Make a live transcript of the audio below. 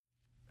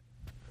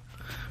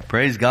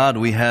Praise God,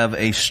 we have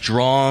a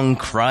strong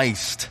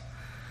Christ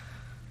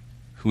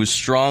who is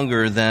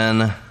stronger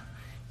than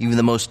even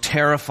the most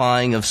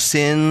terrifying of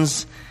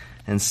sins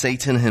and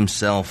Satan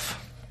himself.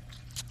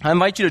 I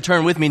invite you to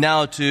turn with me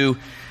now to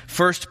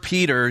 1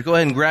 Peter. Go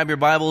ahead and grab your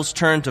Bibles,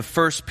 turn to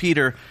 1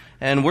 Peter,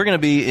 and we're going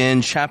to be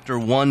in chapter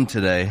 1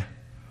 today.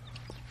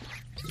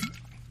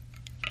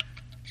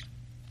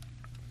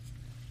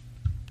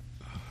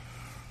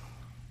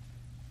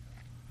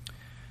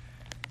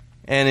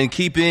 And in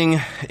keeping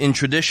in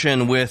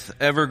tradition with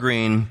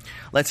Evergreen,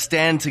 let's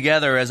stand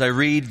together as I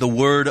read the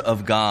Word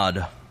of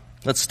God.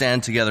 Let's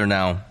stand together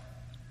now.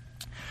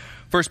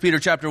 1 Peter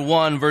chapter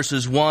 1,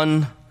 verses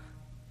 1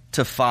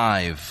 to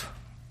 5.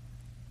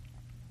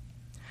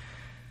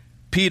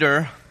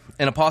 Peter,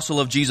 an apostle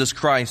of Jesus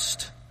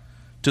Christ,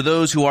 to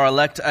those who are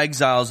elect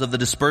exiles of the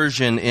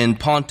dispersion in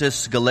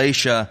Pontus,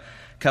 Galatia,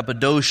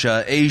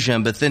 Cappadocia, Asia,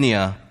 and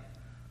Bithynia,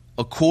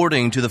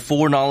 according to the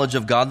foreknowledge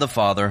of God the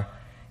Father,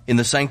 in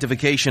the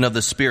sanctification of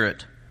the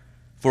Spirit,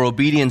 for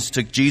obedience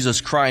to Jesus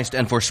Christ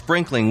and for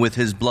sprinkling with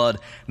His blood,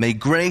 may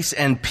grace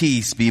and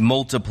peace be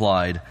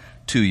multiplied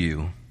to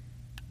you.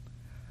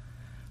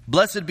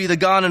 Blessed be the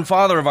God and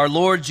Father of our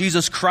Lord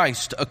Jesus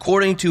Christ.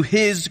 According to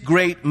His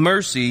great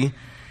mercy,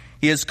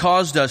 He has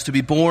caused us to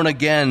be born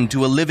again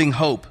to a living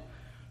hope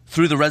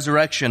through the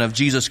resurrection of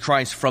Jesus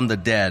Christ from the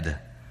dead,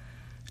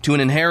 to an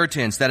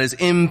inheritance that is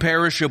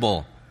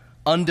imperishable,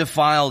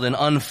 undefiled, and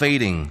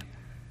unfading,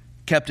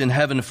 kept in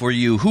heaven for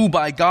you, who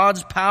by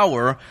God's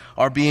power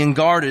are being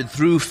guarded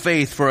through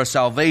faith for a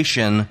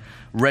salvation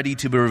ready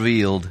to be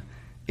revealed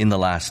in the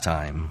last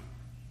time.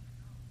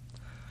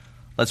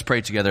 Let's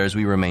pray together as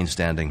we remain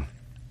standing.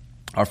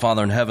 Our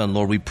Father in heaven,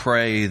 Lord, we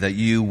pray that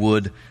you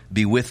would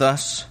be with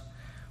us.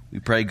 We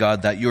pray,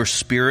 God, that your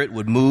Spirit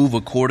would move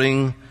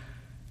according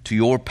to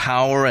your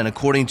power and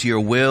according to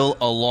your will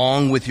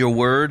along with your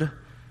word.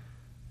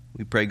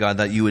 We pray, God,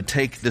 that you would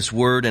take this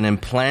word and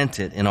implant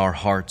it in our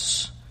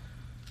hearts,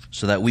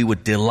 so that we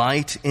would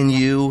delight in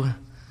you,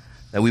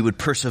 that we would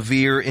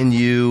persevere in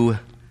you,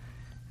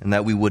 and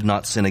that we would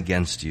not sin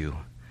against you.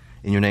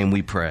 In your name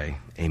we pray.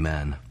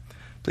 Amen.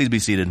 Please be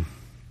seated.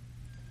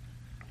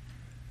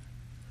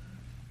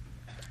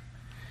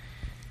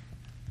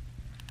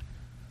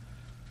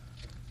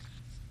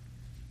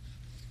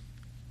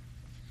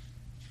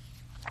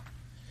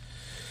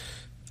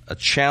 A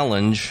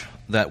challenge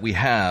that we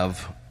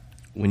have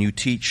when you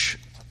teach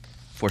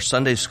for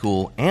Sunday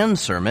school and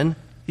sermon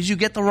is you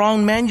get the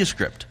wrong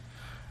manuscript.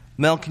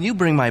 Mel, can you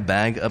bring my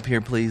bag up here,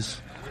 please?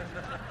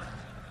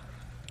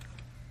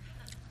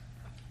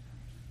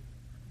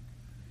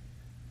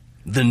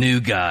 The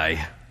new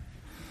guy.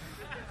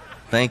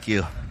 Thank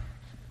you.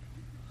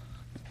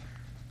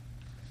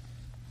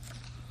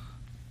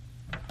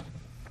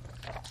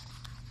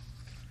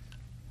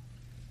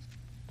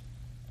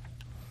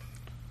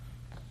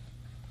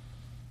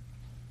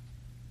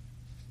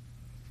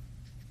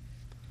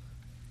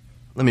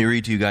 Let me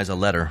read to you guys a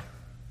letter.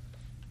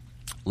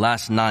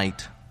 Last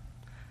night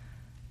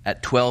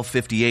at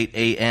 12:58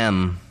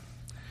 a.m.,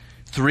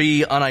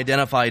 3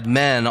 unidentified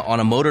men on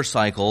a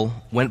motorcycle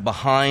went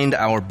behind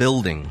our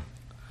building,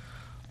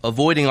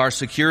 avoiding our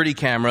security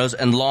cameras,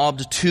 and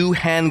lobbed 2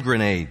 hand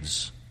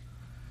grenades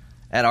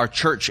at our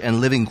church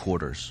and living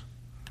quarters.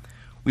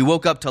 We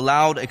woke up to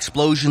loud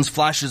explosions,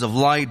 flashes of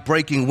light,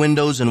 breaking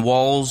windows and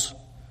walls.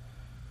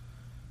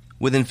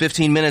 Within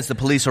 15 minutes, the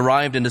police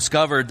arrived and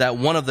discovered that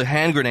one of the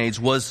hand grenades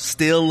was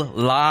still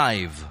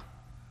live.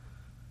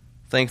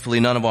 Thankfully,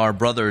 none of our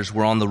brothers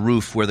were on the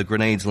roof where the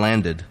grenades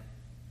landed.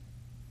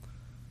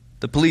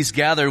 The police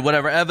gathered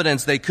whatever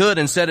evidence they could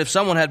and said if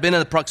someone had been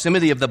in the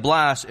proximity of the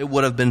blast, it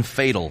would have been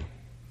fatal.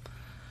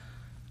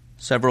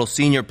 Several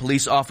senior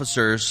police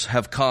officers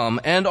have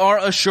come and are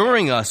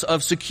assuring us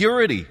of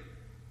security.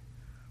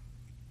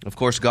 Of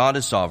course, God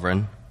is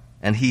sovereign,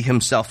 and He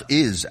Himself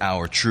is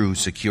our true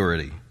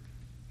security.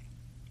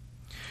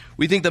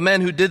 We think the men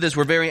who did this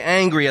were very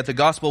angry at the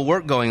gospel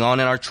work going on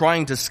and are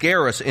trying to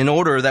scare us in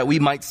order that we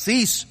might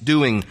cease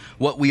doing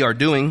what we are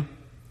doing.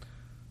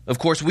 Of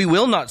course, we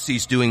will not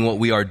cease doing what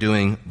we are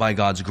doing by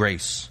God's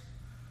grace.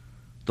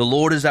 The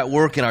Lord is at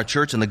work in our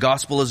church and the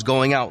gospel is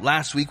going out.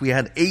 Last week we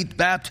had 8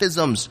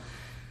 baptisms,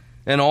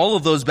 and all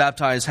of those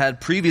baptized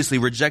had previously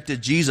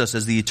rejected Jesus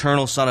as the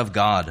eternal Son of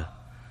God.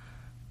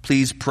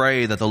 Please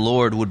pray that the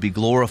Lord would be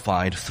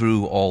glorified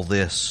through all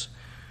this.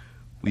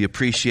 We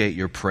appreciate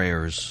your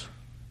prayers.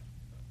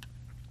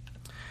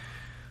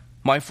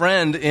 My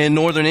friend in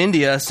northern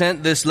India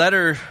sent this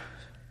letter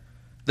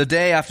the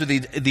day after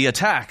the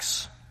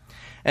attacks.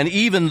 And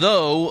even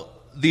though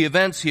the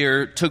events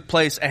here took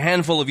place a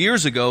handful of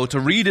years ago, to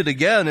read it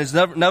again is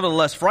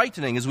nevertheless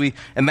frightening as we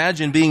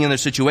imagine being in their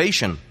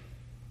situation.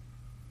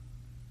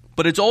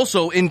 But it's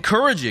also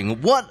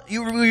encouraging.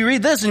 We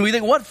read this and we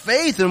think, what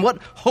faith and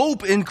what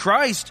hope in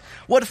Christ,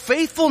 what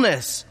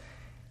faithfulness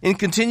in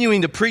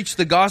continuing to preach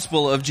the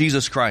gospel of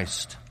Jesus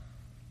Christ.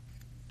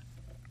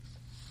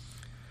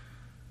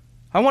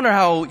 I wonder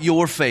how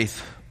your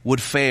faith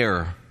would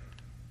fare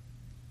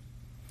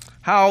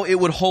how it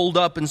would hold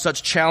up in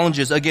such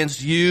challenges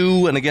against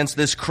you and against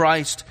this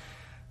Christ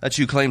that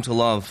you claim to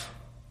love.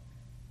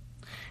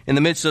 In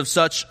the midst of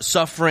such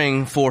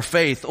suffering for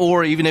faith,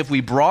 or even if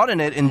we broaden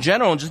it in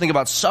general and just think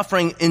about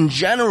suffering in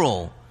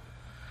general,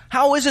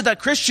 how is it that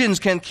Christians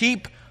can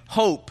keep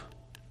hope,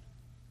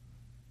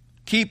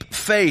 keep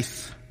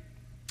faith,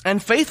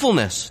 and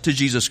faithfulness to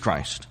Jesus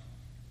Christ?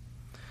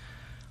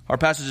 Our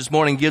passage this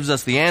morning gives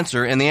us the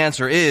answer, and the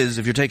answer is,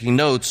 if you're taking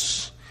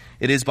notes,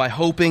 it is by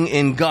hoping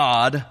in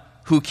God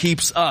who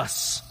keeps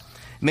us.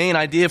 Main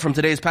idea from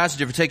today's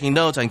passage, if you're taking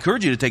notes, I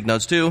encourage you to take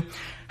notes too.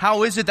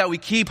 How is it that we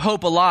keep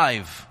hope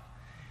alive?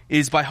 It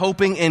is by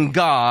hoping in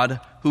God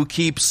who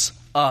keeps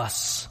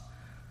us.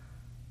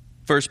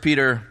 1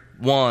 Peter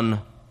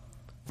 1,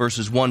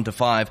 verses 1 to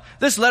 5.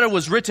 This letter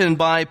was written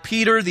by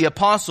Peter the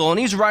Apostle, and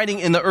he's writing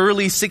in the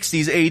early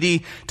 60s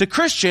AD to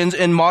Christians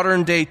in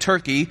modern-day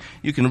Turkey.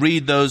 You can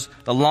read the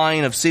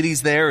line of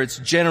cities there. It's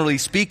generally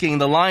speaking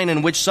the line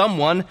in which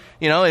someone,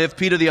 if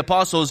Peter the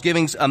Apostle is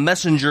giving a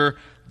messenger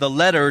the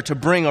letter to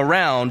bring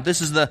around, this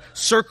is the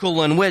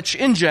circle in which,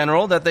 in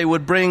general, that they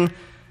would bring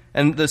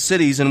and the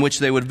cities in which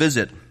they would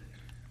visit.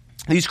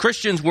 These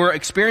Christians were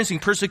experiencing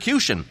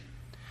persecution.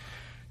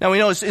 Now we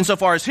know,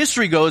 insofar as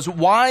history goes,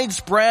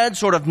 widespread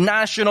sort of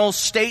national,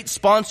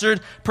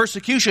 state-sponsored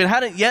persecution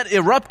hadn't yet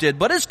erupted,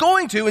 but it's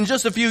going to in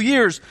just a few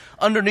years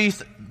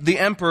underneath the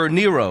Emperor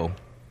Nero.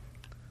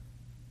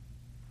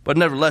 But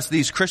nevertheless,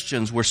 these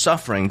Christians were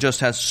suffering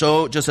just as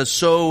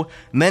so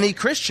many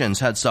Christians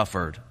had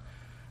suffered,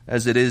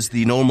 as it is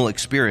the normal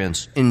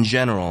experience in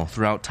general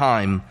throughout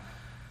time.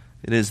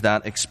 It is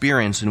that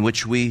experience in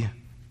which we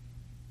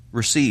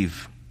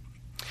receive.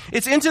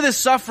 It's into this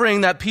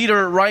suffering that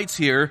Peter writes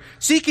here,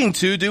 seeking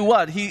to do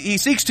what? He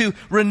seeks to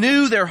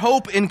renew their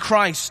hope in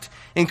Christ,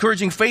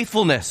 encouraging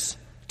faithfulness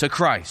to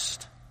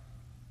Christ.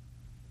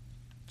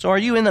 So are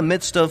you in the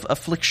midst of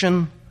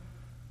affliction,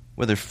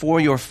 whether for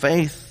your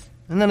faith,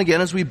 and then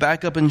again, as we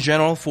back up in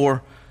general,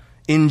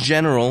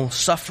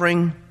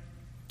 suffering,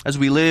 as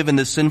we live in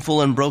this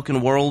sinful and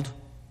broken world?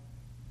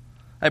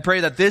 I pray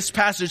that this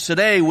passage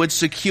today would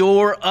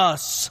secure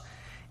us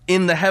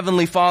in the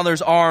Heavenly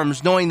Father's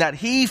arms, knowing that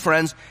He,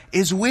 friends,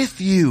 is with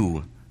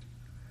you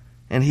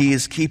and He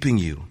is keeping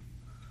you.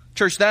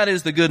 Church, that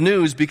is the good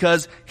news,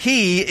 because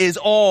He is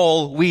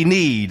all we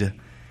need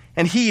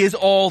and He is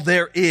all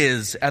there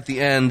is at the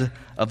end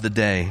of the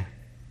day.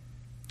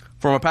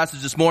 From our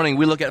passage this morning,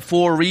 we look at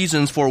 4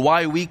 reasons for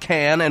why we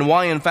can and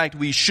why, in fact,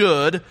 we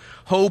should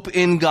hope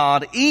in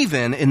God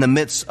even in the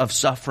midst of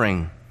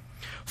suffering.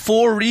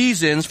 4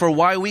 reasons for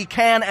why we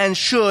can and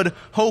should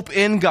hope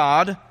in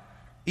God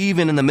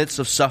even in the midst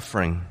of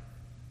suffering.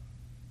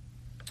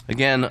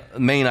 Again,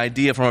 main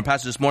idea from our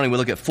passage this morning, we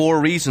look at 4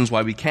 reasons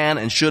why we can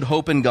and should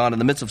hope in God in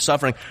the midst of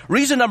suffering.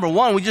 Reason number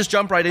 1, we just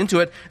jump right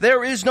into it.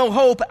 There is no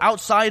hope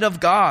outside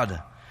of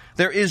God.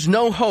 There is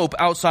no hope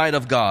outside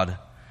of God.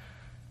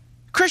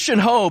 Christian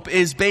hope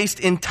is based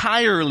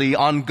entirely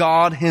on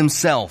God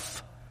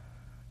Himself.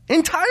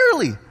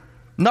 Entirely.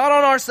 Not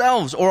on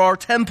ourselves or our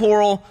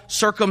temporal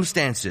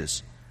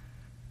circumstances.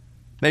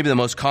 Maybe the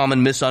most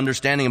common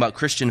misunderstanding about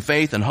Christian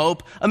faith and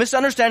hope, a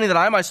misunderstanding that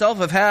I myself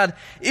have had,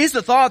 is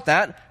the thought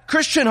that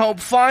Christian hope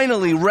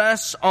finally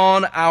rests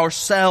on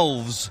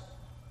ourselves.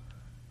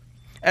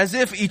 As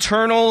if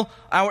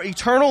our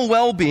eternal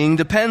well-being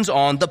depends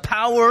on the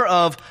power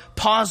of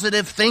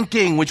positive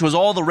thinking, which was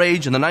all the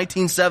rage in the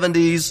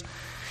 1970s.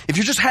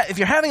 If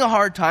you're having a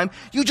hard time,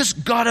 you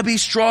just gotta be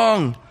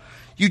strong.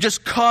 You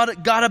just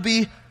gotta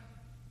be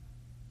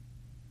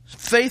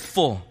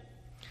faithful.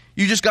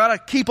 You just gotta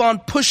keep on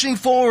pushing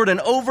forward and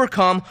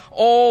overcome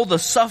all the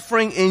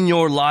suffering in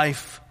your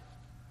life.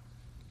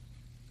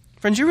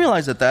 Friends, you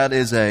realize that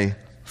is a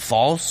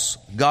false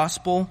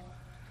gospel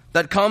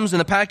that comes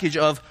in a package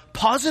of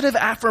positive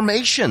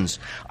affirmations.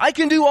 I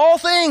can do all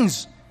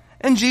things.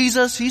 And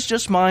Jesus, He's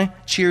just my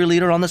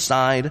cheerleader on the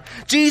side.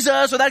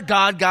 Jesus, or that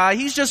God guy,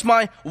 He's just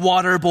my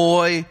water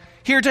boy,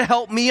 here to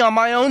help me on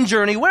my own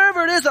journey.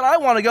 Wherever it is that I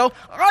want to go,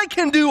 I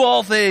can do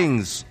all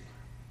things.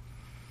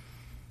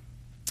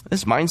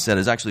 This mindset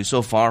is actually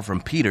so far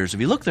from Peter's. If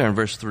you look there in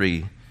verse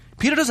 3,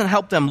 Peter doesn't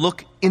help them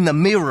look in the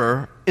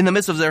mirror in the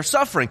midst of their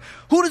suffering.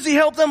 Who does he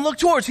help them look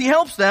towards? He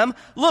helps them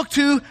look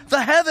to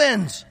the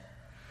heavens,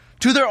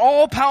 to their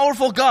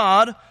all-powerful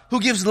God who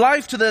gives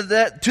life to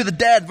the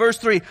dead. Verse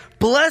 3,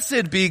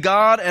 blessed be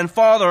God and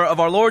Father of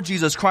our Lord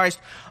Jesus Christ,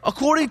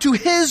 according to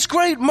His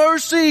great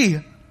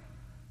mercy.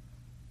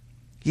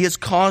 He has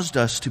caused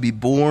us to be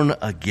born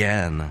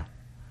again.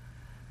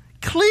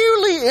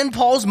 Clearly in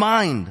Paul's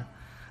mind,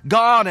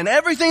 God and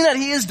everything that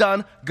He has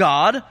done,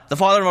 God, the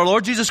Father of our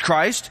Lord Jesus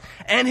Christ,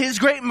 and His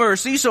great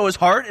mercy, so His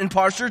heart and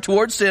posture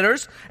towards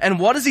sinners. And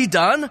what has He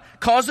done?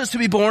 Caused us to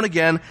be born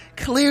again.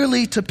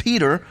 Clearly to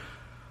Peter,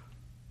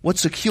 what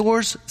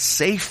secures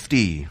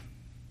safety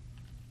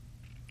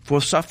for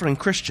suffering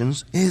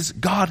Christians is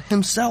God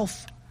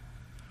Himself.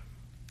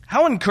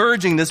 How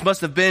encouraging this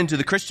must have been to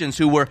the Christians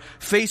who were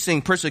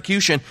facing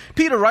persecution.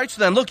 Peter writes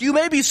to them, look, you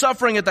may be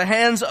suffering at the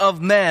hands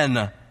of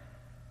men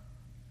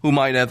who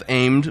might have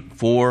aimed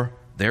for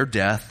their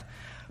death.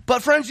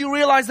 But friends, you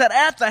realize that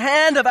at the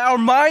hand of our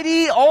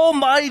mighty,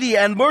 almighty,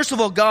 and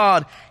merciful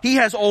God, He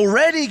has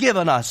already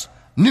given us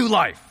new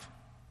life.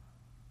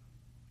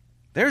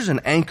 There's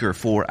an anchor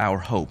for our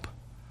hope.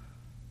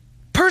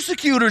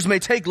 Persecutors may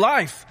take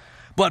life,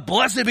 but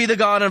blessed be the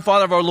God and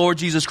Father of our Lord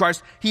Jesus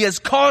Christ. He has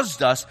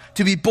caused us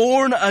to be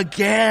born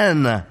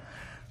again.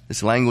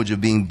 This language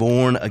of being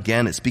born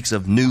again, it speaks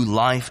of new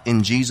life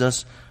in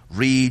Jesus,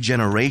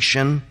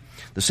 regeneration.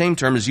 The same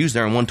term is used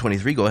there in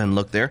 123. Go ahead and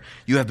look there.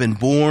 You have been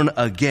born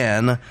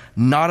again,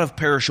 not of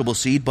perishable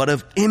seed, but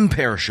of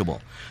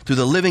imperishable, through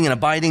the living and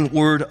abiding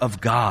Word of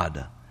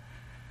God.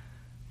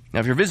 Now,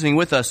 if you're visiting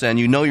with us and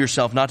you know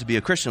yourself not to be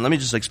a Christian, let me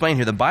just explain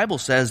here. The Bible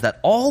says that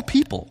all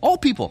people,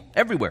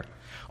 everywhere,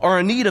 are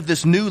in need of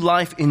this new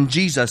life in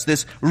Jesus,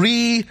 this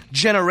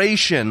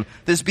regeneration,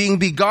 this being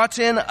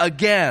begotten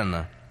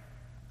again.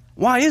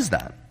 Why is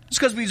that? It's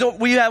because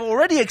we have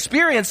already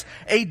experienced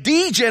a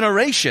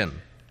degeneration.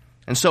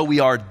 And so we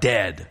are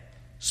dead,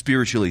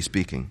 spiritually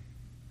speaking.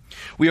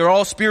 We are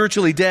all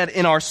spiritually dead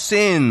in our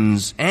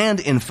sins. And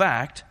in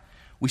fact,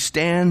 we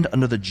stand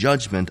under the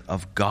judgment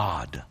of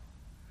God.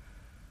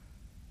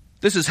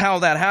 This is how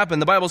that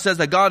happened. The Bible says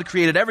that God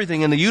created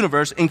everything in the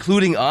universe,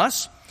 including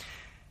us.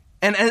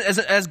 And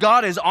as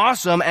God is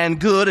awesome and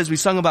good, as we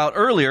sung about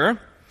earlier,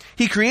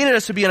 He created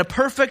us to be in a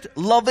perfect,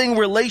 loving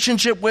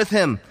relationship with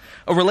Him.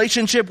 A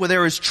relationship where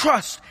there is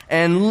trust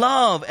and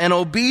love and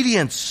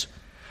obedience.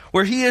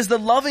 Where He is the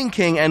loving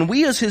King and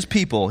we as His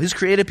people, His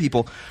created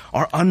people,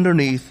 are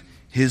underneath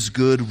His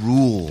good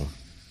rule.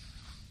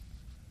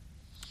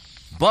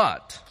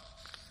 But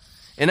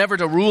in effort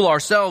to rule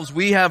ourselves,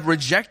 we have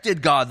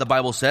rejected God, the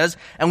Bible says,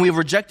 and we've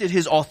rejected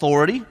His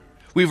authority.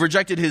 We've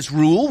rejected His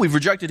rule. We've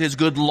rejected His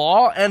good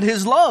law and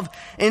His love.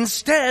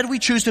 Instead, we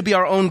choose to be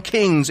our own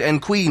kings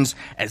and queens,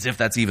 as if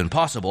that's even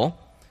possible.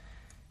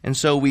 And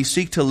so we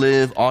seek to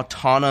live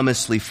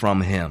autonomously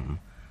from Him.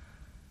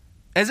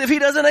 As if He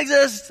doesn't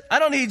exist. I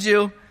don't need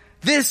you.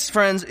 This,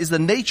 friends, is the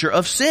nature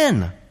of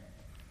sin.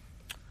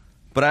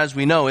 But as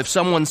we know, if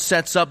someone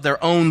sets up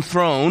their own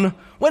throne,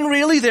 when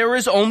really there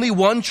is only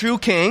one true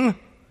king,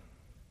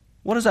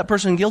 what is that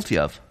person guilty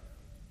of?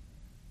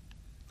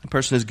 The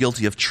person is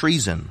guilty of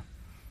treason.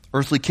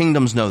 Earthly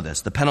kingdoms know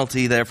this. The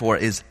penalty, therefore,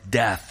 is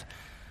death.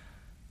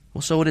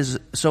 Well, so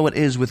it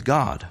is with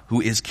God, who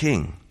is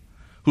king,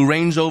 who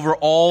reigns over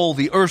all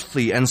the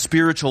earthly and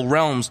spiritual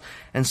realms.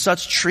 And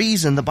such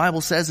treason, the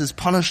Bible says, is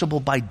punishable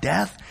by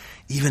death,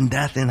 even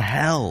death in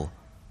hell.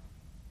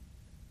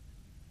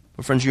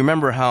 But friends, you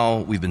remember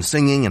how we've been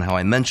singing and how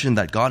I mentioned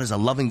that God is a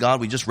loving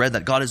God. We just read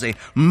that God is a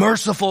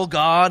merciful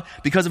God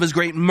because of His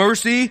great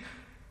mercy.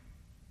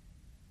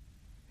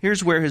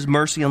 Here's where His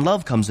mercy and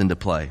love comes into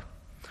play.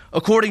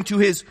 According to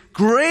His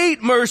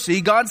great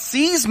mercy, God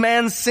sees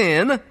man's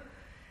sin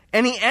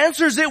and He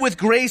answers it with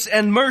grace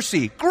and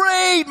mercy.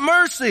 Great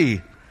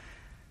mercy!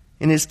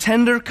 In His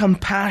tender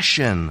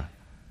compassion.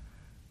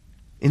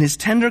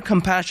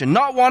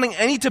 Not wanting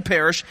any to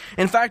perish,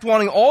 in fact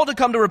wanting all to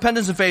come to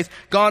repentance and faith,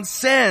 God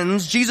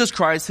sends Jesus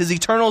Christ, His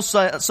eternal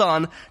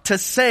Son, to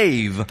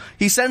save.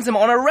 He sends Him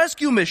on a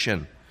rescue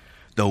mission.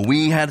 Though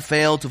we had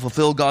failed to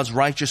fulfill God's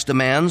righteous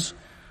demands,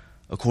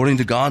 according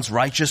to God's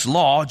righteous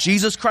law,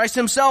 Jesus Christ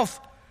Himself,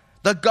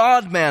 the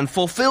God-man,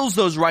 fulfills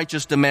those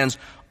righteous demands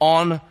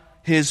on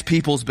His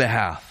people's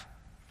behalf.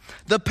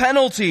 The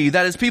penalty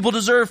that His people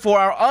deserve for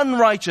our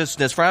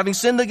unrighteousness, for having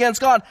sinned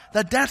against God,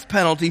 the death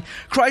penalty,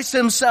 Christ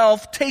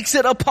Himself takes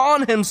it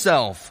upon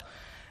Himself.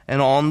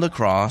 And on the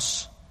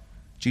cross,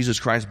 Jesus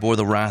Christ bore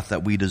the wrath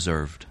that we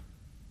deserved.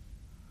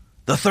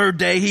 The third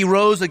day He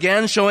rose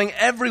again, showing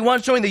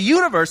the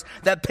universe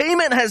that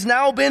payment has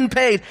now been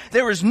paid.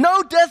 There is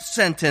no death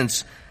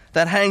sentence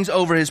that hangs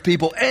over His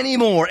people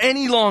anymore,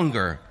 any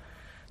longer.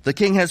 The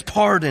King has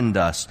pardoned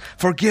us,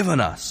 forgiven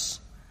us.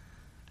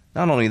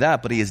 Not only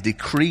that, but He has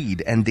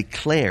decreed and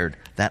declared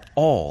that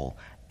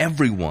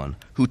everyone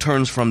who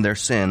turns from their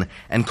sin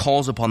and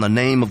calls upon the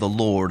name of the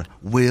Lord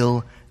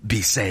will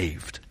be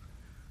saved.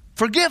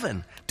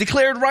 Forgiven,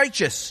 declared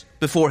righteous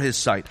before His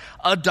sight,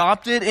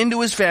 adopted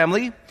into His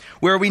family,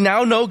 where we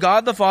now know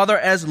God the Father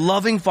as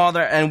loving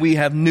Father, and we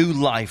have new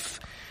life.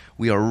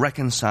 We are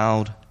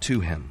reconciled to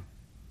Him.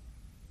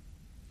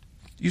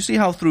 You see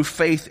how through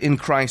faith in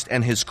Christ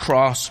and His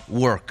cross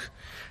work,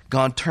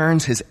 God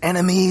turns His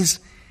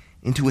enemies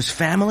into His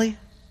family?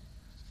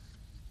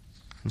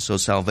 And so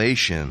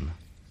salvation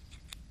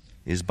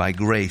is by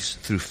grace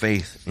through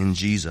faith in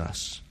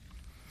Jesus.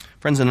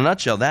 Friends, in a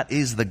nutshell, that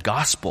is the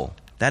gospel.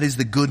 That is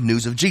the good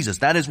news of Jesus.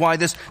 That is why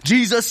this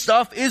Jesus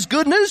stuff is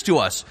good news to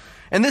us.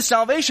 And this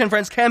salvation,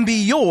 friends, can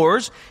be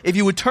yours if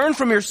you would turn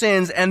from your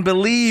sins and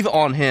believe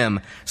on Him,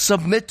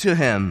 submit to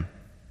Him.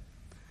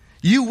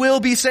 You will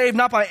be saved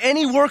not by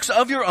any works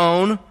of your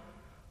own,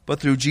 but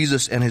through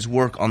Jesus and His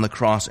work on the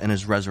cross and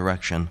His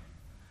resurrection.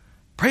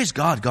 Praise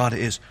God, God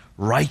is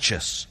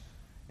righteous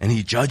and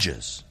He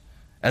judges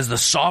as the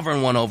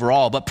sovereign one over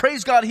all. But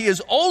praise God, He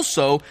is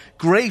also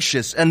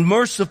gracious and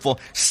merciful,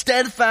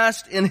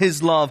 steadfast in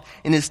His love,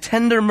 in His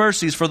tender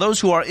mercies for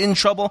those who are in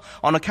trouble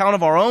on account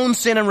of our own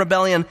sin and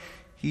rebellion.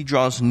 he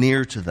draws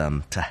near to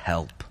them to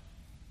help.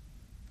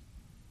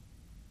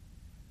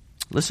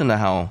 Listen to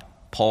how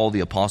Paul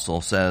the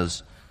Apostle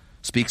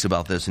speaks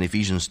about this in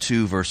Ephesians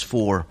 2, verse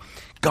 4.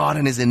 God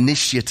in his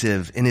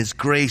initiative, in his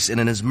grace,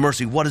 and in his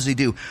mercy, what does he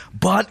do?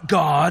 But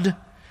God,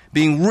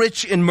 being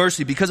rich in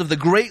mercy, because of the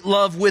great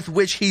love with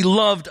which he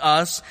loved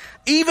us,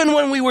 even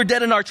when we were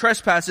dead in our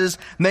trespasses,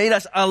 made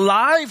us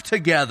alive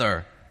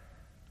together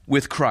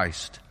with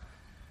Christ.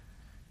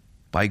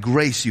 By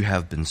grace you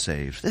have been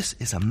saved. This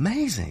is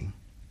amazing.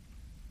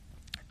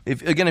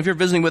 If you're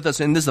visiting with us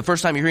and this is the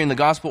first time you're hearing the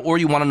gospel or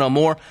you want to know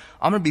more,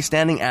 I'm going to be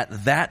standing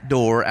at that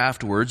door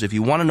afterwards. If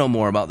you want to know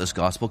more about this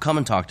gospel, come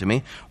and talk to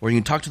me, or you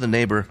can talk to the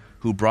neighbor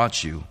who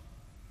brought you.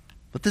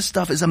 But this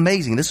stuff is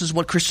amazing. This is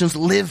what Christians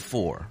live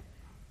for.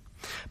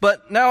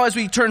 But now as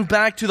we turn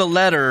back to the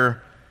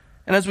letter,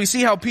 and as we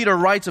see how Peter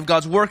writes of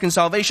God's work in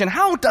salvation,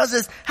 how does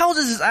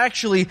this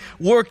actually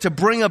work to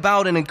bring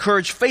about and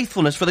encourage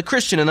faithfulness for the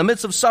Christian in the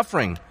midst of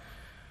suffering?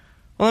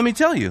 Well, let me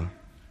tell you.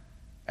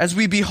 As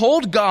we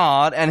behold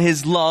God and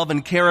his love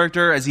and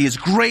character, as he is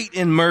great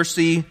in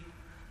mercy,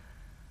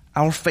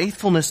 our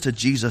faithfulness to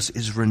Jesus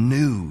is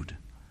renewed.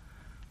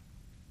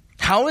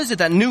 How is it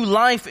that new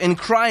life in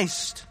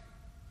Christ,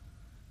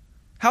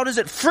 how does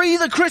it free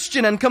the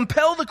Christian and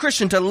compel the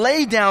Christian to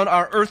lay down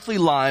our earthly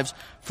lives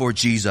for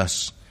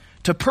Jesus,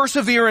 to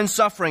persevere in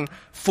suffering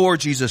for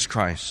Jesus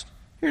Christ?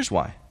 Here's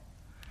why.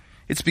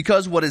 It's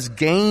because what is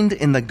gained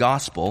in the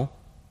gospel,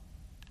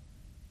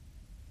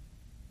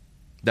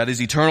 that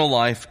is eternal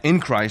life in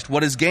Christ,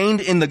 what is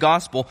gained in the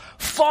gospel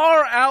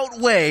far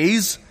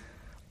outweighs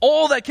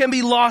all that can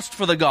be lost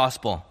for the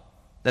gospel.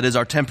 That is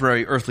our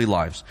temporary earthly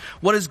lives.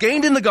 What is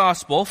gained in the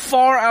gospel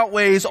far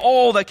outweighs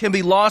all that can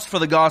be lost for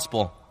the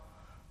gospel.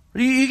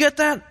 Do you get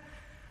that?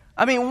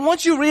 I mean,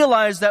 once you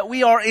realize that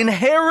we are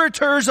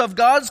inheritors of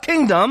God's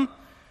kingdom,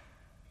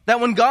 that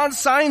when God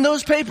signed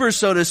those papers,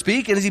 so to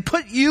speak, and as he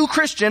put you,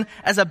 Christian,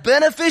 as a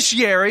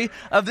beneficiary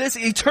of this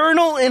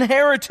eternal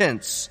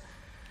inheritance,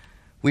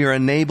 we are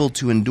enabled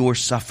to endure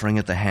suffering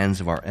at the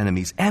hands of our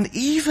enemies and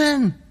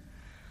even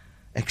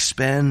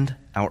expend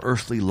our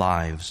earthly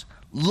lives,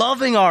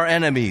 loving our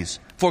enemies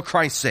for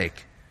Christ's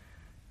sake.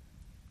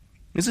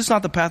 Is this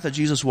not the path that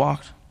Jesus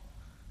walked?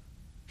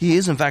 He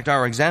is, in fact,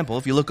 our example.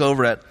 If you look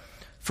over at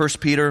 1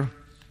 Peter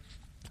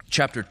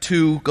chapter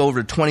 2, go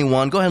over to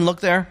 21. Go ahead and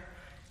look there.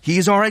 He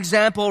is our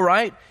example,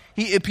 right?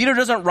 Peter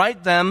doesn't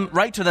write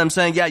to them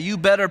saying, yeah, you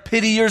better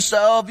pity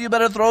yourself. You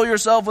better throw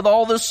yourself with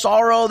all this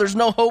sorrow. There's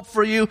no hope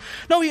for you.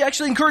 No, he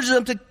actually encourages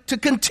them to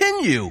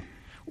continue.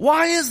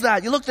 Why is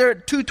that? You look there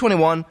at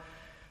 2:21.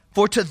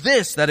 For to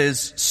this, that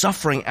is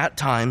suffering at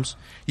times,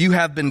 you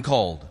have been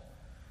called.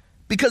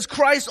 Because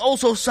Christ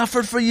also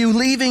suffered for you,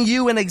 leaving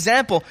you an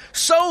example.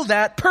 So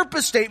that,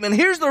 purpose statement,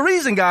 here's the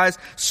reason, guys,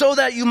 so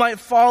that you might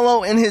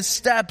follow in his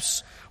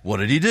steps. What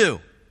did he do?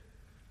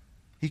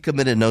 He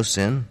committed no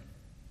sin.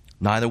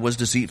 Neither was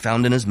deceit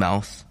found in his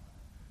mouth.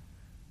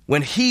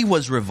 When he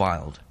was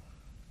reviled,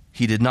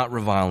 he did not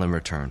revile in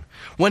return.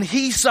 When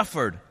he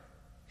suffered,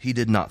 he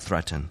did not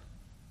threaten,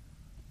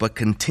 but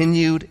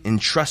continued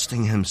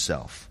entrusting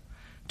himself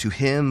to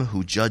him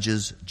who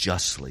judges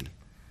justly.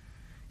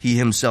 He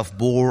himself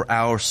bore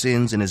our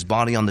sins in his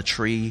body on the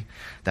tree,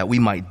 that we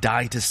might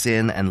die to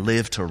sin and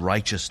live to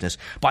righteousness.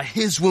 By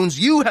his wounds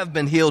you have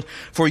been healed,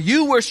 for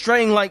you were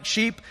straying like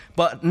sheep,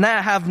 but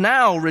have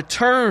now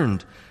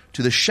returned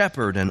to the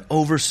shepherd and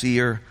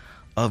overseer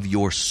of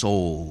your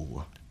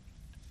soul.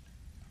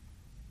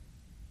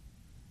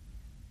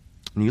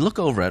 And you look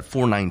over at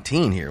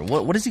 4:19 here.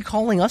 What is he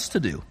calling us to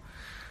do?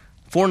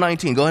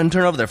 4:19. Go ahead and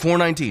turn over there.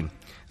 4:19.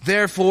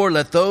 Therefore,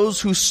 let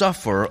those who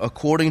suffer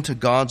according to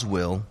God's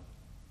will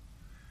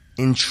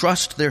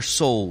entrust their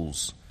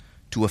souls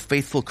to a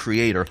faithful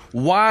Creator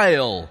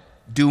while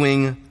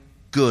doing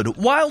good.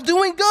 While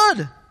doing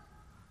good.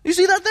 You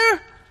see that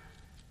there?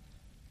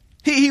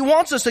 He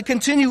wants us to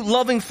continue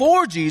loving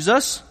for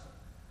Jesus,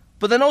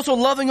 but then also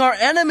loving our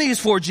enemies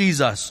for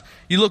Jesus.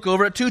 You look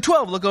over at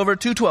 2:12. Look over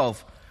at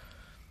 2:12.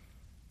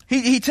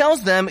 He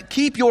tells them,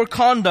 keep your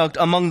conduct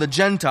among the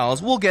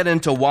Gentiles. We'll get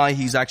into why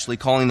he's actually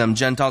calling them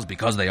Gentiles,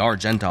 because they are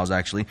Gentiles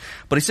actually.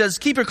 But he says,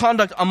 keep your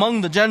conduct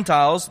among the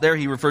Gentiles, there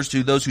he refers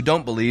to those who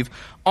don't believe,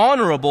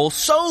 honorable,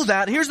 so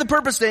that, here's the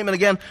purpose statement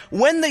again,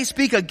 when they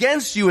speak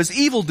against you as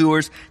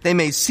evildoers, they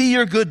may see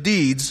your good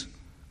deeds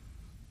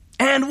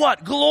and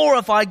what?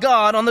 Glorify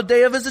God on the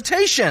day of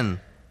visitation.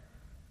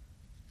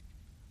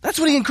 That's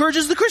what he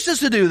encourages the Christians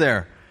to do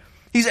there.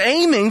 He's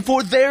aiming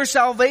for their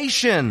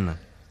salvation.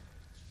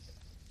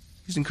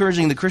 He's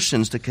encouraging the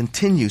Christians to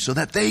continue so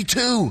that they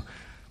too,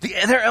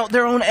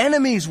 their own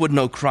enemies would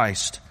know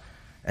Christ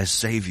as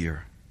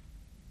Savior.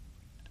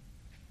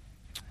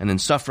 And in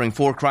suffering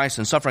for Christ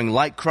and suffering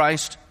like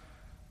Christ,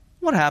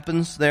 what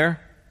happens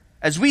there?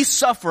 As we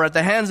suffer at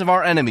the hands of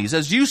our enemies,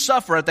 as you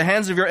suffer at the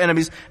hands of your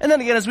enemies, and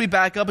then again as we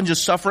back up and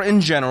just suffer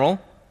in general,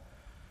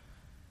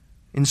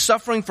 in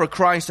suffering for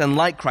Christ and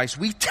like Christ,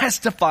 we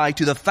testify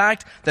to the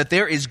fact that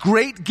there is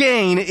great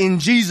gain in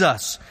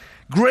Jesus.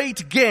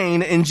 great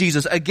gain in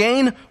Jesus, a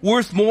gain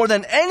worth more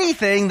than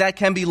anything that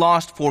can be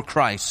lost for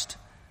Christ.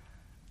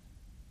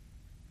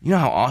 You know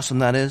how awesome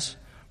that is?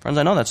 Friends,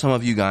 I know that some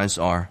of you guys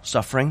are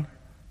suffering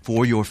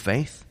for your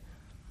faith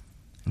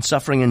and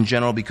suffering in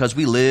general because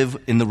we live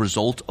in the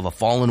result of a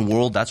fallen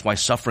world. That's why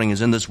suffering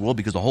is in this world,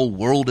 because the whole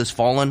world is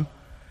fallen.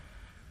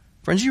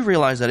 Friends, you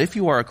realize that if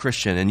you are a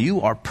Christian and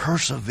you are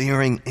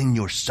persevering in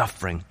your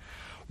suffering,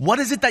 what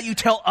is it that you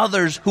tell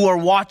others who are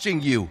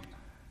watching you?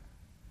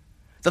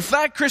 The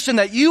fact, Christian,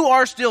 that you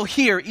are still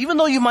here, even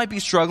though you might be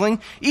struggling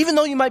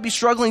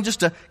just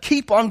to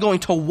keep on going,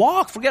 to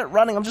walk. Forget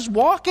running, I'm just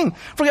walking.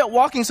 Forget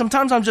walking,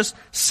 sometimes I'm just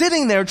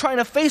sitting there trying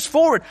to face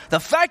forward. The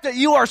fact that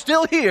you are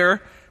still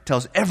here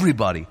tells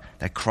everybody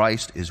that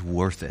Christ is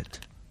worth it.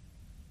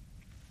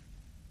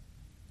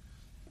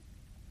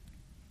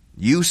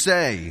 You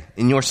say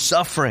in your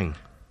suffering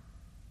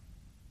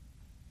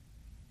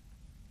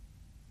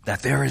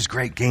that there is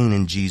great gain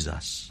in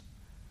Jesus.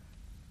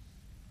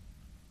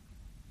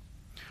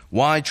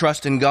 Why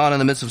trust in God in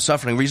the midst of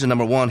suffering? Reason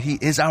number one, He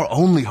is our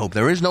only hope.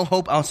 There is no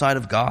hope outside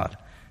of God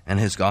and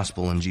His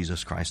gospel in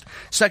Jesus Christ.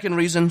 Second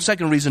reason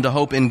to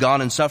hope in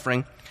God in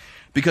suffering,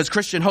 because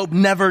Christian hope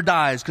never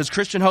dies. Because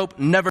Christian hope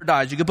never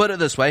dies. You could put it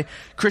this way: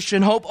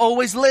 Christian hope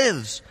always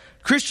lives.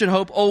 Christian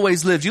hope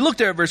always lives. You look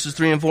there at verses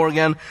 3 and 4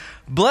 again.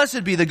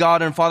 Blessed be the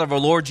God and Father of our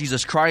Lord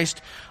Jesus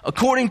Christ,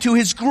 according to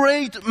His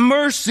great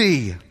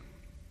mercy.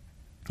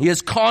 He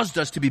has caused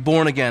us to be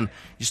born again.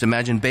 Just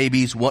imagine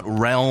babies. What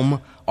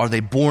realm are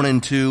they born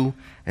into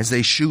as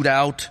they shoot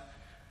out?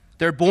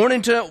 They're born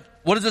into,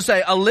 what does it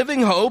say? A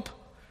living hope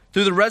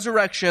through the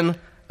resurrection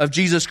of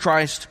Jesus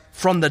Christ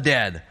from the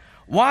dead.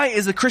 Why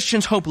is a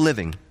Christian's hope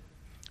living?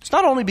 It's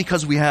not only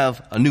because we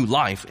have a new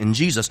life in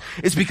Jesus,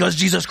 it's because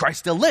Jesus Christ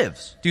still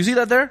lives. Do you see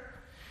that there?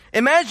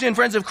 Imagine,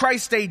 friends, if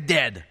Christ stayed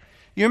dead.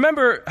 You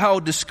remember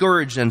how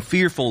discouraged and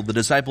fearful the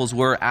disciples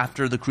were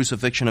after the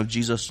crucifixion of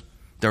Jesus,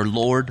 their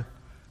Lord,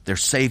 their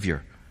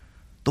Savior,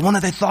 the one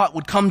that they thought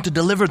would come to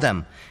deliver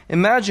them.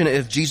 Imagine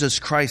if Jesus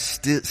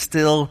Christ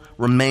still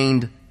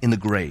remained in the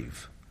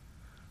grave.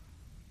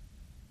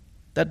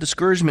 That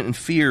discouragement and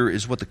fear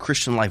is what the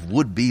Christian life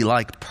would be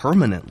like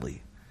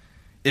permanently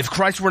if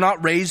Christ were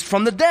not raised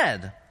from the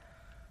dead.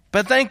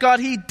 But thank God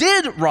He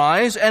did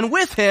rise, and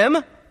with Him,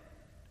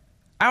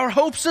 our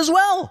hopes as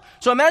well.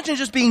 So imagine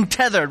just being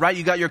tethered, right?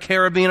 You got your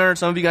carabiner.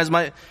 Some of you guys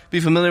might be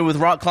familiar with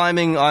rock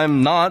climbing.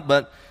 I'm not,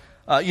 but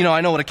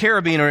I know what a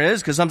carabiner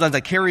is, because sometimes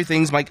I carry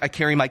things, I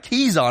carry my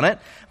keys on it.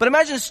 But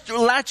imagine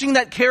latching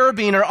that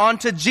carabiner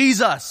onto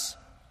Jesus.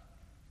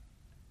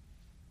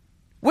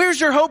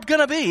 Where's your hope going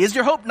to be? Is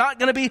your hope not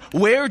going to be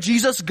where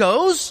Jesus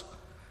goes?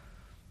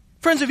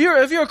 Friends, if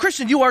you're a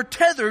Christian, you are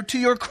tethered to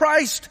your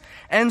Christ.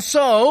 And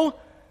so,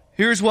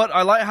 here's what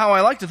how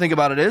I like to think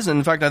about it is, and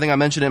in fact, I think I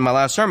mentioned it in my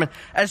last sermon.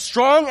 As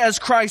strong as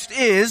Christ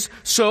is,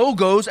 so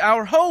goes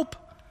our hope.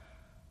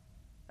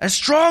 As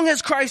strong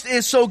as Christ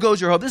is, so goes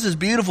your hope. This is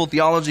beautiful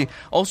theology,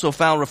 also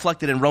found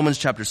reflected in Romans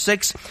chapter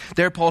 6.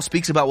 There Paul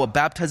speaks about what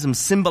baptism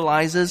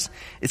symbolizes.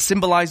 It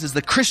symbolizes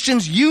the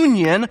Christian's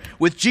union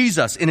with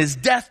Jesus in His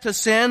death to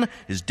sin,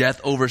 His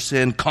death over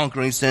sin,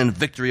 conquering sin,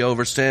 victory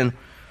over sin.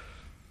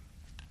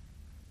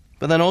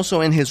 But then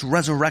also in His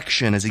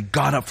resurrection as He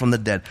got up from the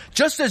dead.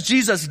 Just as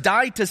Jesus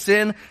died to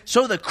sin,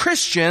 so the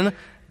Christian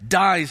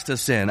dies to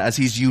sin as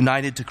he's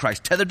united to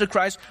Christ, tethered to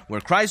Christ.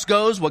 Where Christ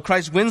goes, what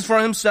Christ wins for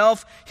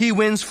Himself, He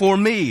wins for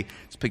me.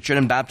 It's pictured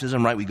in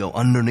baptism, right? We go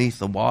underneath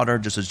the water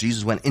just as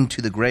Jesus went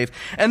into the grave.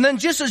 And then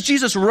just as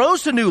Jesus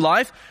rose to new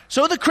life,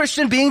 so the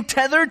Christian being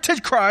tethered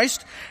to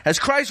Christ, as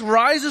Christ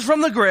rises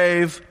from the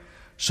grave,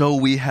 so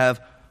we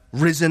have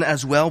risen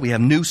as well. We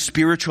have new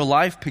spiritual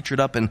life pictured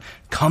up in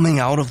coming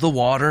out of the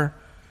water.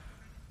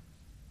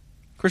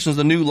 Christians,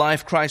 the new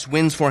life Christ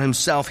wins for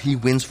Himself, He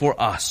wins for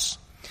us.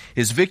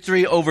 His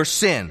victory over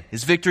sin,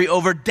 His victory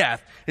over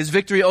death, His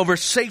victory over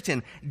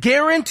Satan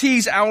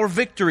guarantees our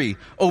victory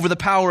over the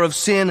power of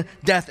sin,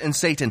 death, and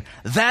Satan.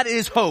 That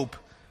is hope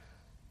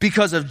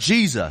because of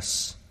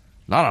Jesus,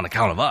 not on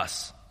account of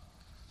us.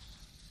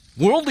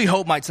 Worldly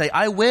hope might say,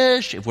 I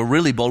wish. If we're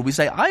really bold, we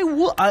say, I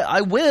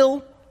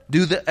will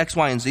do the X,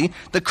 Y, and Z.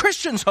 The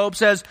Christian's hope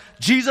says,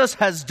 Jesus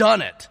has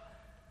done it.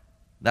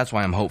 That's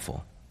why I'm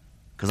hopeful,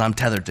 because I'm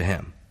tethered to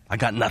Him. I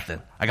got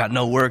nothing. I got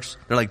no works.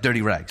 They're like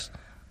dirty rags.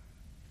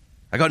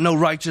 I got no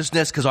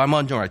righteousness because I'm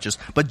unrighteous.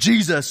 But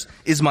Jesus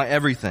is my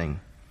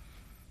everything.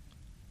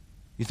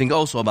 You think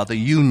also about the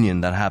union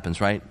that happens,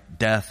 right?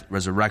 Death,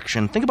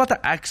 resurrection. Think about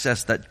the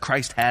access that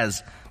Christ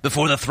has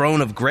before the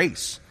throne of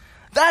grace.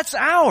 That's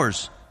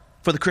ours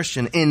for the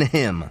Christian in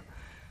Him.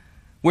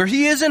 Where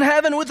He is in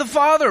heaven with the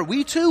Father,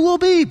 we too will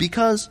be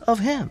because of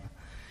Him.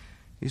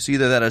 You see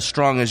that as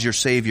strong as your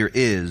Savior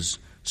is,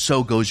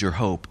 so goes your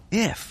hope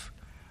if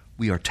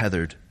we are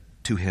tethered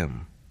to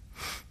Him.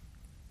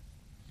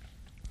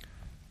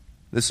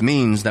 This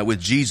means that with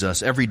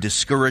Jesus, every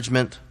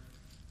discouragement,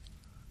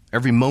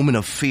 every moment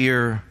of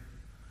fear,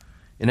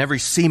 in every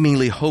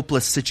seemingly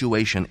hopeless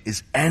situation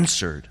is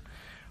answered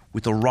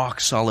with the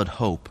rock-solid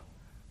hope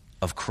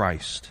of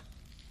Christ.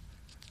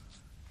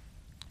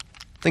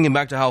 Thinking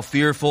back to how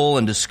fearful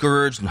and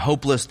discouraged and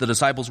hopeless the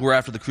disciples were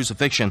after the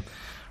crucifixion,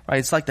 right?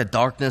 It's like the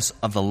darkness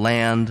of the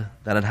land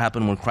that had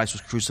happened when Christ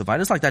was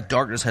crucified. It's like that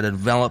darkness had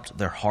enveloped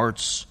their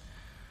hearts.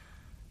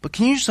 But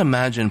can you just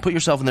imagine, put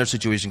yourself in their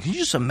situation, can you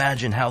just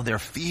imagine how their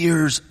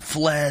fears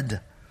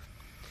fled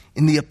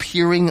in the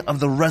appearing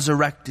of the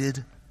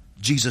resurrected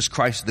Jesus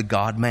Christ, the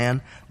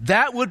God-man?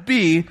 That would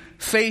be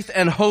faith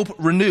and hope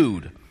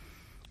renewed.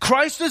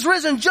 Christ is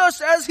risen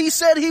just as he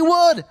said he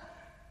would.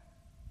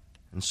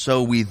 And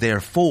so we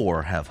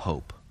therefore have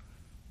hope.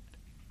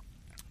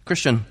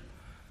 Christian,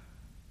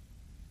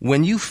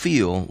 when you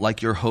feel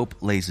like your hope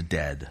lays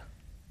dead,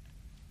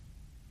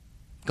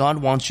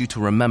 God wants you to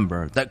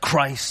remember that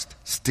Christ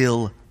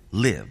still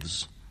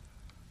lives.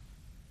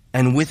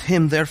 And with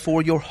him,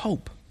 therefore, your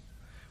hope.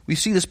 We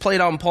see this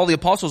played out in Paul the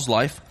Apostle's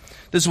life.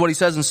 This is what he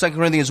says in 2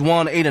 Corinthians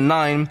 1, 8 and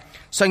 9.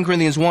 2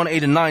 Corinthians 1,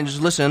 8 and 9,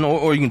 just listen,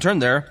 or you can turn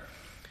there.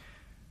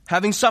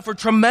 Having suffered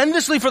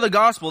tremendously for the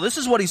gospel, this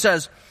is what he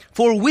says,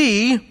 for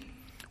we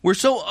were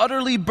so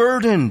utterly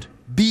burdened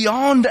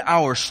beyond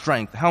our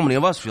strength. How many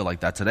of us feel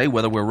like that today,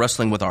 whether we're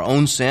wrestling with our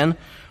own sin,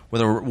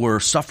 whether we're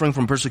suffering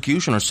from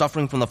persecution or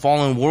suffering from the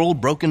fallen world,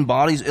 broken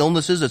bodies,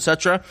 illnesses,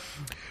 etc.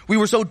 We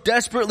were so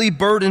desperately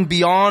burdened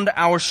beyond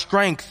our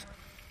strength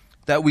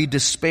that we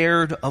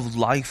despaired of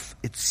life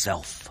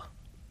itself.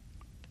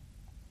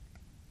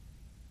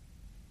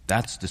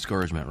 That's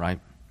discouragement, right?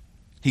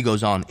 He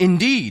goes on,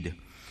 indeed,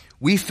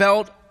 we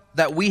felt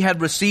that we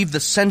had received the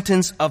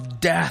sentence of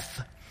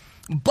death.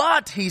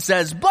 But, he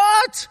says,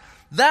 but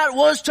that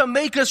was to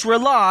make us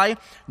rely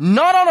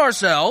not on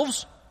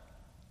ourselves,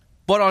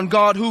 but on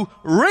God who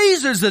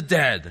raises the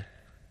dead.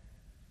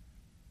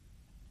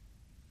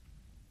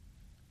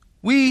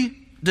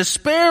 We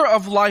despair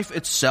of life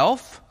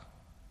itself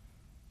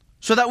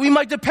so that we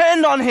might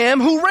depend on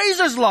him who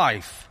raises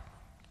life.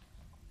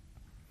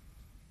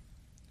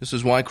 This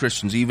is why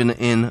Christians, even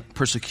in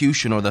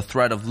persecution or the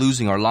threat of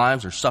losing our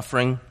lives or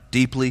suffering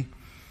deeply,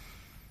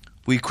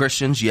 we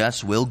Christians,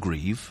 yes, will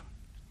grieve,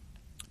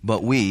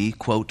 but we,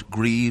 quote,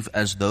 grieve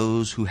as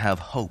those who have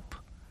hope.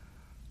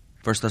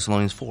 1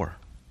 Thessalonians 4.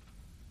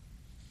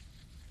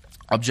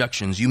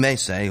 Objections. You may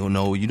say, oh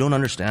no, you don't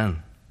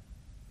understand.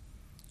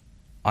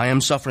 I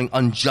am suffering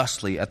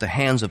unjustly at the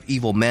hands of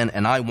evil men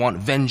and I want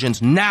vengeance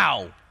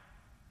now.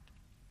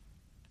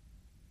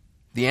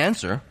 The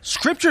answer,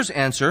 Scripture's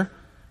answer,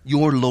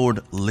 your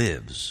Lord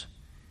lives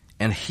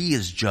and he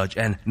is judge.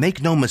 And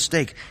make no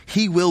mistake,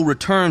 he will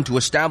return to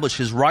establish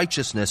his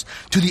righteousness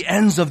to the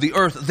ends of the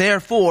earth.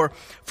 Therefore,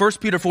 1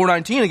 Peter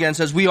 4:19 again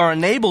says, we are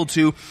enabled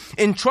to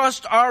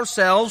entrust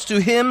ourselves to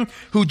him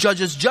who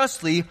judges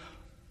justly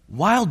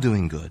while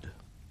doing good.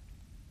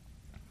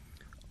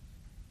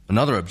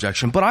 Another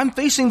objection, but I'm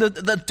facing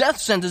the death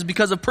sentence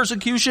because of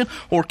persecution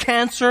or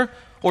cancer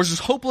or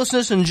just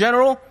hopelessness in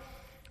general.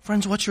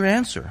 Friends, what's your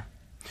answer?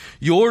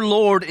 Your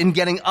Lord, in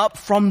getting up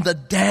from the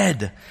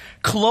dead,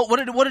 what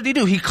did he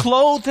do? He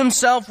clothed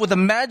himself with the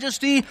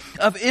majesty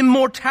of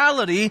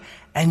immortality,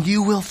 and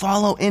you will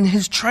follow in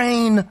his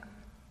train.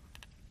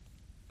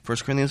 1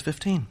 Corinthians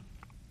 15.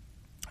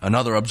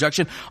 Another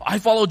objection, I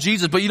follow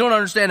Jesus, but you don't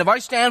understand. If I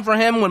stand for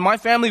him when my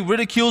family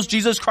ridicules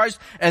Jesus Christ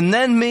and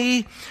then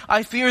me,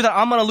 I fear that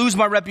I'm going to lose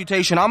my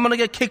reputation. I'm going to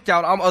get kicked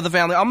out of the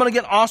family. I'm going to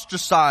get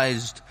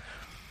ostracized.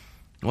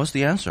 What's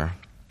the answer?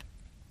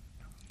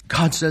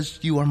 God says,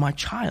 you are my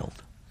child.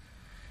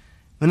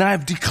 And I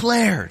have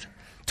declared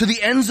to the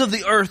ends of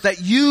the earth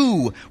that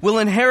you will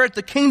inherit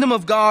the kingdom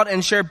of God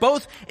and share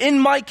both in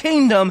my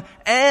kingdom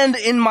and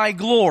in my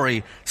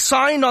glory,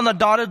 signed on the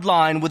dotted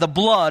line with the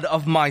blood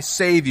of my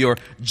Savior,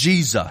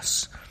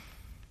 Jesus.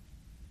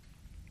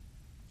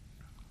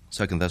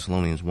 2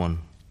 Thessalonians 1.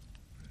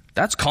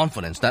 That's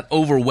confidence that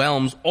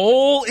overwhelms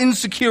all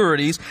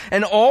insecurities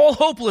and all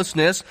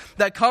hopelessness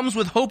that comes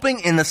with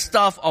hoping in the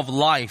stuff of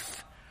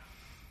life.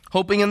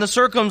 Hoping in the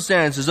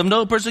circumstances of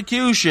no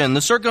persecution, the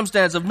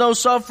circumstance of no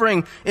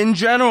suffering in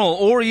general,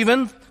 or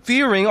even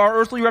fearing our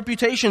earthly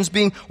reputations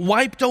being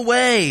wiped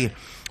away.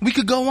 We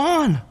could go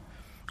on.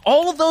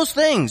 All of those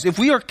things, if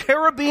we are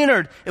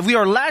carabinered, if we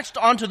are latched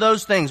onto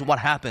those things, what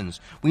happens?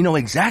 We know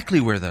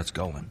exactly where that's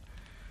going.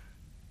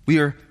 We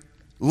are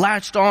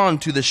latched on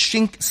to the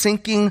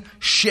sinking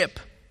ship.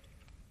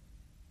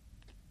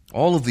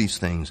 All of these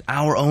things,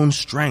 our own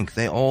strength,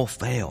 they all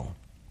fail.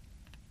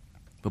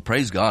 But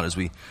praise God, as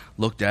we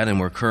looked at and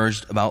were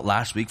encouraged about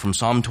last week from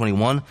Psalm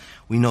 21,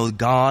 we know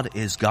God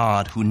is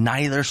God who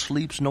neither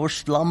sleeps nor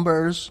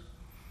slumbers.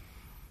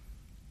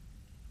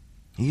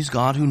 He's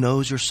God who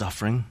knows your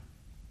suffering.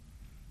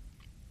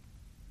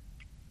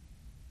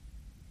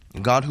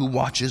 God who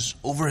watches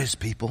over his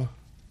people.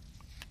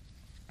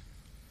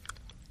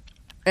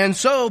 And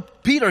so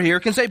Peter here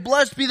can say,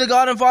 blessed be the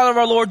God and Father of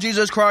our Lord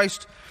Jesus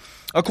Christ.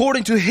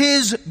 According to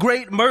his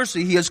great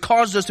mercy, he has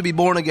caused us to be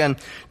born again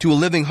to a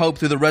living hope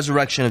through the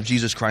resurrection of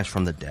Jesus Christ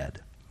from the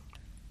dead.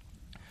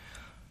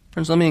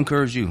 Friends, let me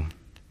encourage you.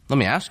 Let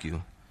me ask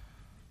you,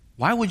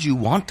 why would you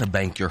want to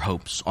bank your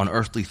hopes on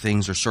earthly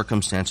things or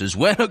circumstances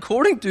when,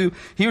 according to,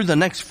 here the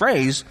next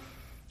phrase,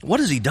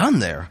 what has he done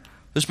there?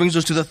 This brings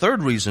us to the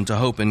third reason to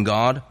hope in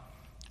God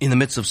in the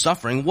midst of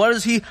suffering. What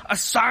has he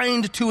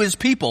assigned to his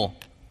people?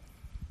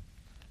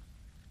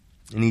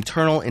 An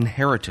eternal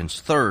inheritance.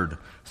 Third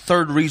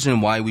reason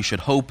why we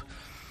should hope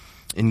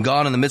in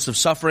God in the midst of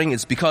suffering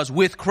is because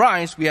with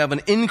Christ we have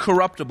an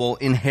incorruptible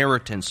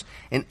inheritance.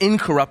 An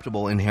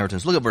incorruptible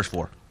inheritance. Look at verse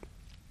 4.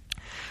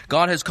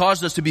 God has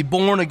caused us to be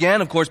born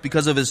again, of course,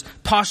 because of his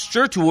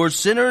posture towards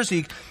sinners.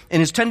 In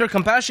his tender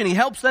compassion, he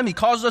helps them. He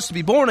causes us to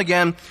be born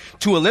again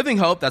to a living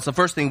hope. That's the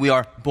first thing we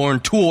are born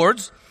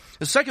towards.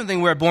 The second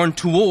thing we are born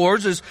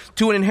towards is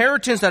to an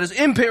inheritance that is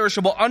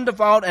imperishable,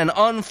 undefiled, and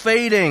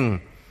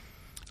unfading.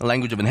 The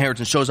language of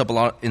inheritance shows up a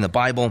lot in the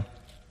Bible.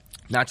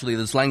 Naturally,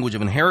 this language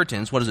of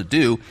inheritance, what does it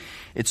do?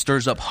 It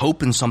stirs up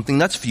hope in something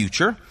that's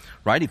future,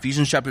 right?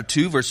 Ephesians chapter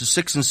 2, verses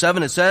 6 and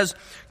 7, it says,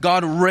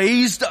 God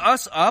raised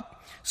us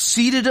up,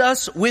 seated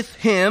us with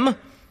him,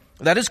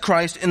 that is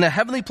Christ, in the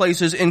heavenly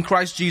places in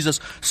Christ Jesus,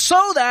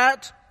 so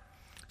that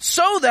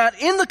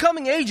in the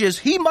coming ages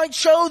he might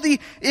show the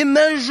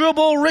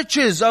immeasurable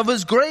riches of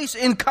his grace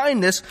in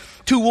kindness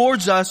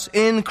towards us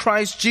in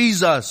Christ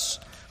Jesus.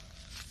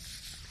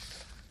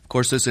 Of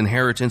course, this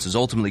inheritance is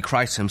ultimately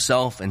Christ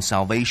himself and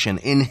salvation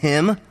in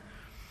him.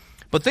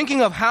 But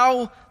thinking of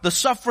how the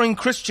suffering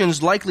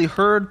Christians likely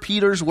heard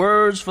Peter's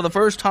words for the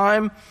first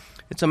time,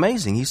 it's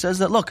amazing. He says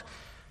that, look,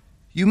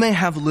 you may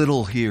have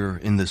little here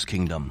in this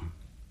kingdom,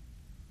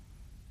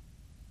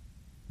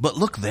 but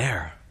look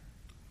there.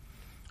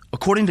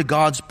 According to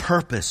God's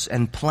purpose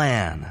and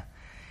plan,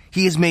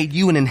 he has made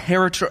you an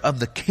inheritor of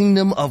the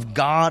kingdom of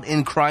God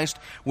in Christ,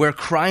 where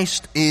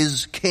Christ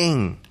is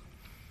king.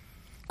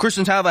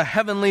 Christians have a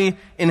heavenly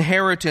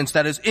inheritance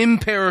that is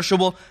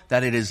imperishable,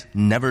 that it is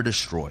never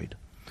destroyed.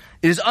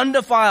 It is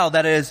undefiled,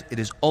 that is, it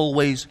is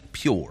always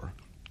pure.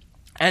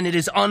 And it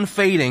is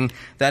unfading,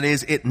 that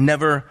is, it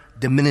never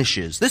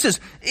diminishes. This is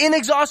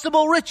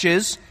inexhaustible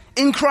riches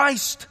in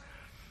Christ.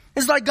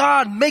 It's like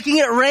God making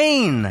it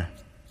rain.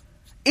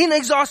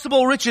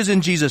 Inexhaustible riches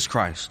in Jesus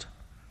Christ.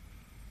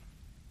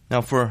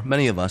 Now, for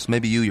many of us,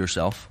 maybe you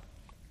yourself,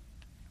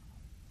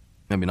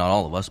 maybe not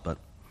all of us,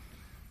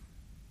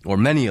 or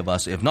many of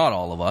us, if not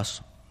all of us,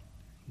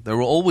 there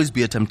will always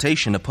be a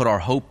temptation to put our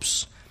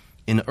hopes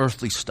in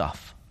earthly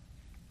stuff.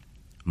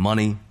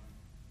 Money,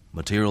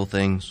 material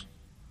things,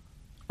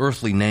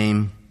 earthly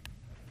name,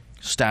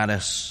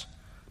 status,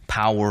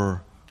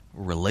 power,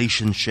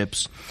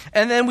 relationships.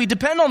 And then we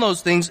depend on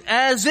those things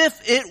as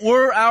if it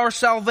were our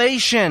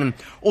salvation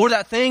or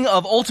that thing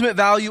of ultimate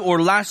value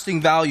or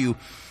lasting value.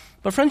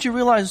 But friends, you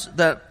realize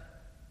that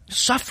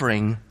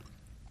suffering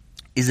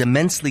is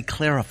immensely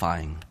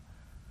clarifying.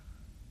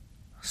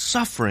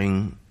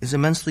 Suffering is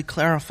immensely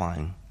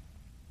clarifying.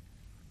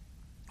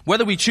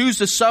 Whether we choose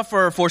to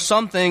suffer for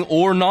something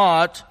or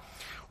not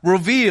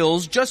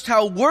reveals just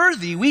how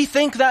worthy we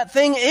think that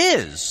thing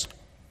is.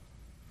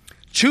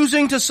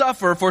 Choosing to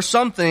suffer for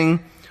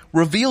something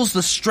reveals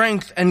the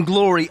strength and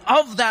glory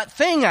of that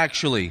thing,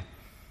 actually.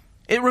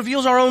 It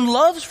reveals our own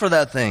loves for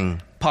that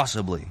thing,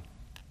 possibly.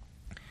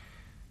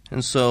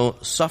 And so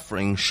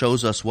suffering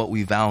shows us what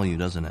we value,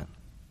 doesn't it?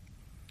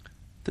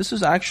 This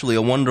is actually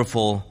a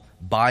wonderful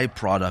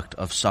byproduct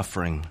of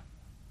suffering.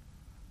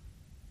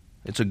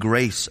 It's a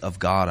grace of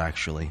God,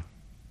 actually.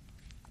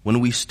 When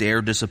we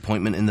stare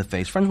disappointment in the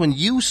face. Friends, when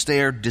you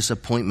stare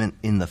disappointment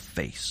in the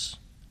face,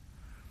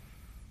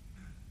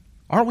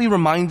 aren't we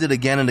reminded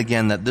again and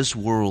again that this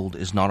world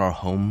is not our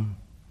home?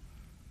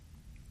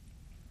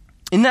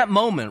 In that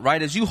moment,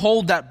 right, as you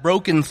hold that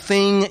broken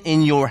thing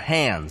in your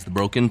hands, the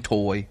broken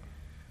toy,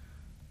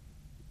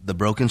 the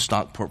broken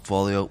stock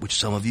portfolio, which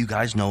some of you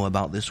guys know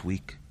about this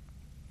week,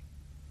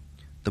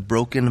 the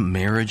broken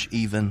marriage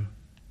even,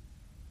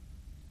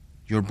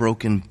 your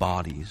broken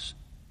bodies,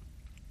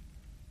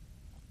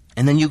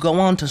 and then you go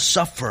on to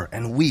suffer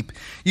and weep,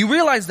 you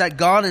realize that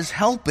God is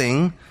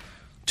helping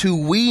to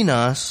wean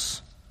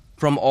us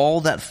from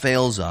all that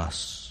fails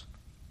us,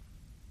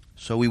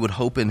 so we would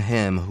hope in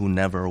him who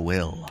never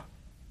will.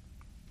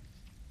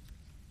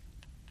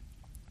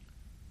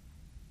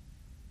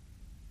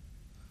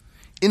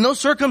 In those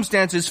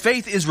circumstances,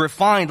 faith is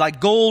refined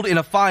like gold in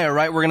a fire,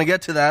 right? We're going to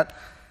get to that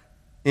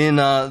in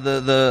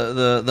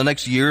the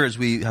next year as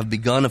we have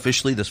begun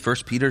officially this 1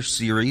 Peter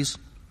series.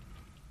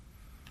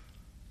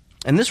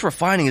 And this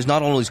refining is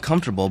not always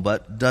comfortable,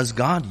 but does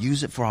God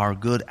use it for our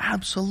good?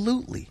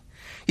 Absolutely.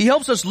 He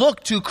helps us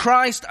look to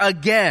Christ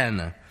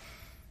again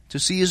to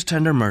see his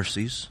tender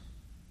mercies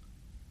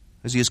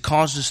as he has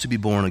caused us to be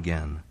born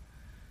again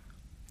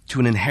to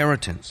an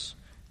inheritance,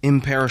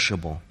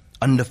 imperishable,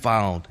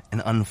 undefiled,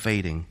 and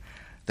unfading,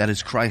 that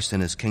is Christ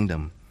and his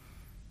kingdom.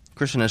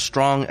 Christian, as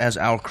strong as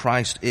our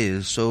Christ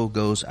is, so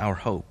goes our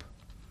hope.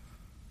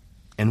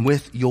 And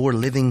with your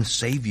living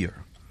Savior,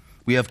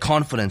 we have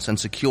confidence and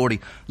security,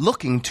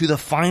 looking to the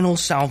final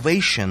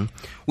salvation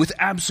with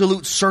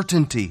absolute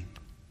certainty.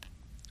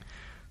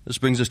 This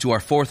brings us to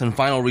our fourth and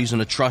final reason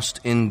to trust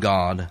in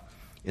God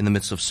in the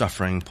midst of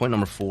suffering. Point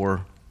number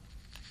 4.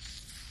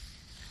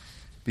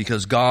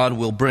 Because God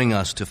will bring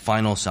us to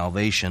final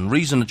salvation.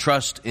 Reason to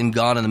trust in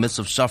God in the midst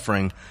of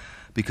suffering.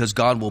 because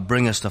God will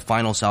bring us to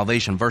final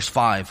salvation. Verse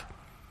 5.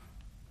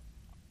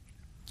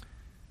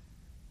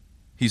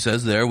 He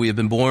says there, we have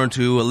been born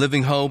to a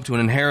living hope, to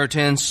an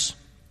inheritance,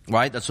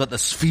 right? That's what the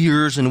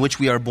spheres in which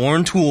we are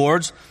born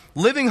towards.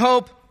 Living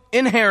hope,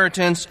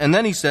 inheritance, and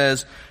then he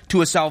says,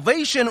 to a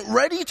salvation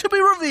ready to be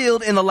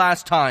revealed in the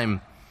last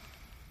time.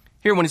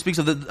 Here, when he speaks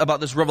about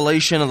this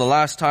revelation of the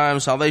last time,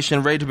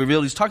 salvation ready to be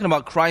revealed, he's talking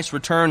about Christ's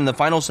return and the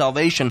final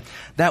salvation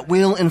that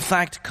will in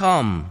fact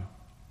come.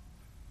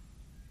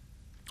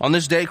 On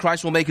this day,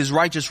 Christ will make his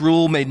righteous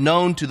rule made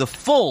known to the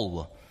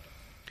full,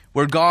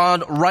 where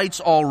God rights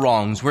all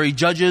wrongs, where he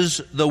judges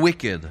the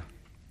wicked,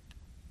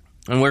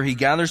 and where he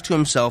gathers to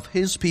himself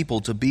his people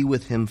to be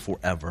with him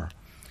forever.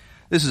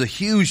 This is a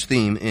huge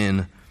theme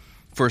in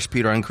 1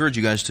 Peter. I encourage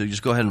you guys to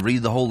just go ahead and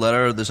read the whole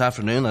letter this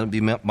afternoon. That would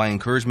be my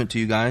encouragement to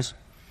you guys.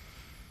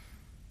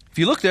 If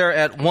you look there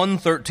at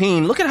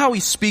 1:13, look at how he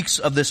speaks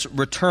of this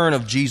return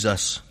of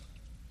Jesus.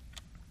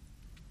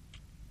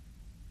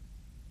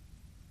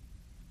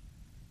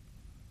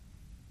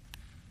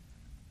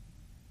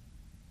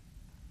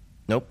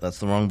 Nope, that's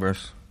the wrong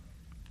verse.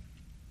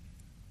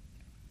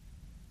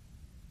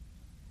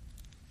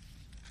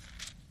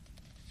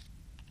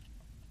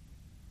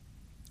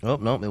 Oh,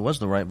 no, it was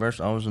the right verse.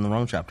 I was in the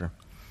wrong chapter.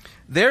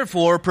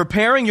 Therefore,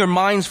 preparing your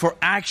minds for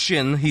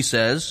action, he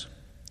says.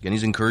 Again,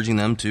 he's encouraging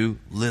them to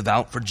live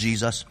out for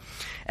Jesus.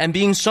 And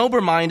being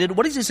sober-minded,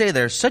 what does he say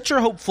there? Set your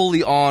hope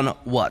fully on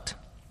what?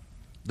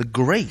 The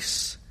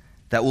grace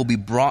that will be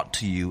brought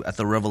to you at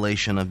the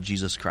revelation of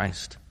Jesus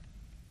Christ.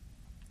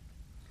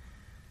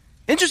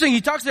 Interesting,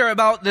 he talks there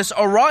about this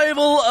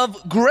arrival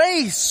of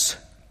grace.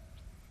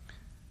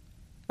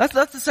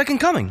 That's the second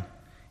coming.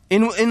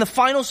 In the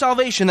final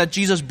salvation that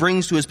Jesus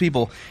brings to his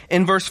people.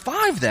 In verse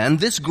 5 then,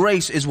 this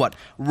grace is what?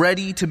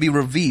 Ready to be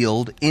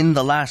revealed in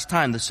the last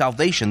time. The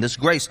salvation, this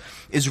grace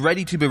is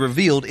ready to be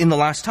revealed in the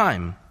last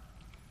time.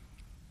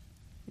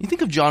 You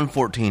think of John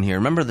 14 here.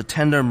 Remember the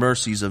tender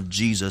mercies of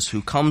Jesus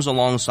who comes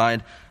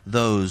alongside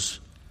those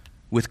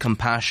with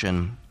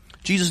compassion.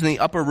 Jesus in the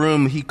upper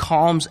room, he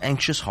calms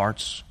anxious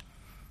hearts.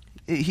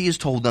 He has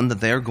told them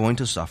that they are going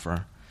to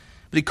suffer.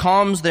 But he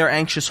calms their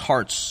anxious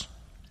hearts.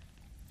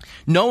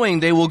 Knowing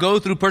they will go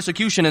through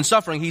persecution and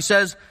suffering, he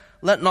says,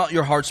 let not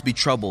your hearts be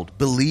troubled.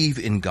 Believe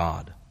in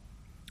God.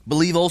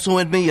 Believe also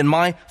in me. In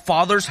my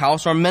Father's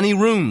house are many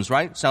rooms,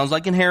 right? Sounds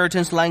like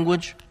inheritance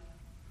language.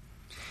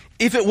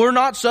 If it were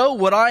not so,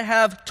 would I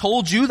have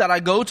told you that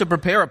I go to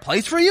prepare a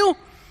place for you?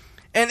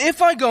 And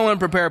if I go and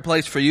prepare a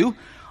place for you,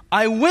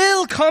 I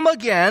will come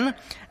again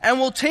and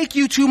will take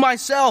you to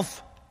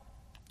myself,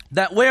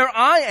 that where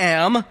I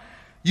am,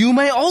 you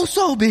may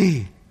also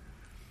be.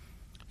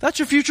 That's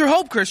your future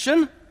hope,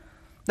 Christian.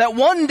 That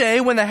one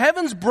day when the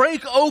heavens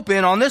break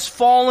open on this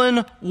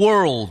fallen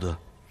world,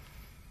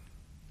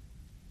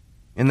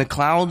 and the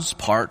clouds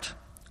part,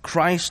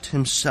 Christ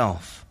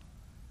himself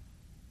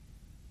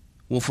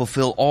will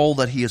fulfill all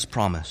that he has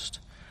promised.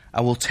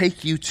 I will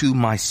take you to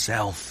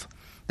myself,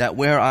 that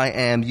where I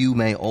am, you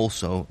may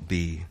also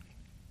be.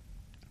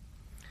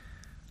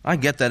 I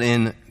get that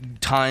in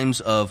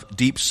times of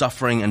deep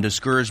suffering and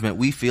discouragement,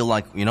 we feel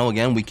like,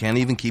 again, we can't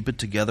even keep it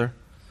together.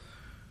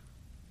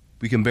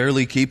 We can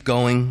barely keep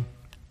going.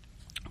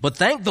 But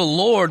thank the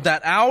Lord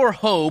that our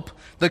hope,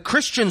 the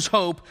Christian's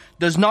hope,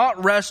 does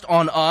not rest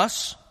on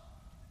us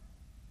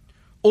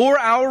or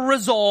our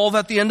resolve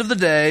at the end of the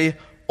day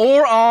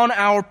or on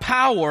our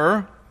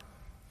power.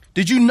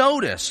 Did you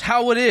notice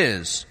how it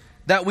is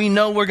that we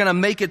know we're going to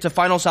make it to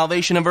final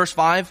salvation in verse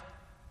 5?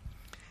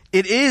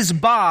 It is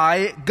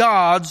by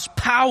God's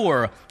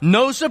power.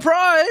 No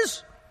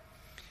surprise.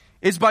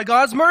 It's by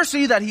God's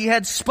mercy that he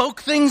had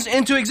spoke things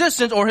into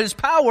existence, or his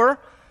power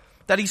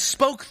that he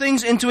spoke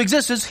things into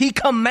existence. He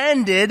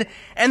commanded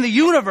and the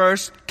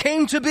universe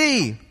came to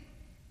be.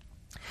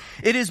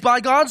 It is by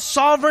God's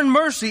sovereign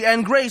mercy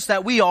and grace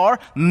that we are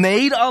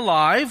made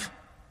alive.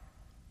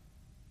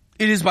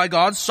 It is by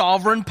God's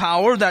sovereign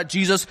power that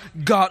Jesus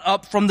got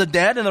up from the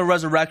dead in the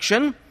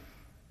resurrection,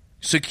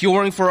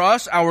 securing for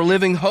us our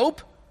living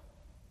hope.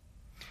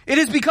 It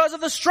is because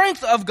of the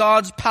strength of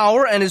God's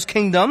power and his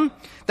kingdom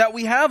that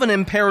we have an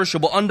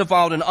imperishable,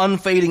 undefiled, and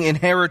unfading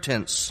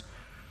inheritance.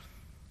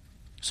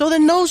 So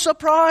then no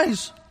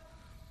surprise.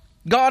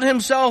 God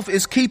himself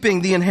is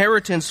keeping the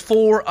inheritance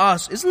for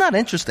us. Isn't that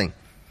interesting?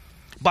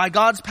 By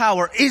God's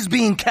power is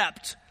being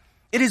kept.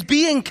 It is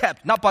being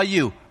kept, not by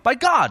you, by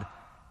God.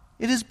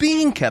 It is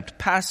being kept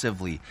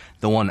passively.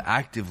 The one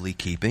actively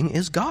keeping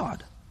is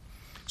God.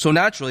 So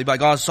naturally, by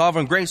God's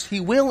sovereign grace, he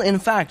will in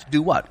fact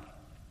do what?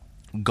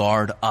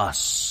 Guard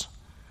us.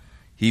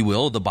 He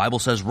will, the Bible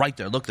says right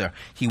there, look there,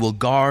 he will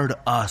guard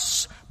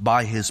us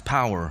by his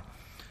power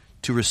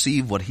to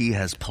receive what he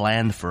has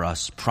planned for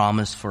us,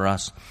 promised for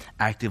us,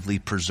 actively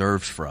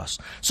preserved for us.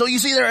 So you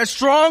see there, as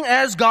strong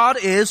as God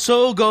is,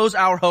 so goes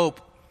our hope.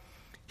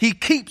 He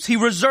keeps, he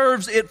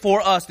reserves it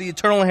for us, the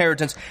eternal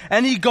inheritance,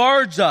 and he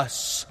guards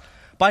us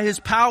by his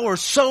power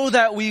so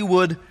that we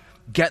would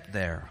get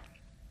there.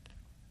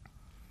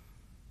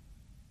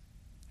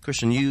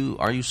 Christian,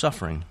 are you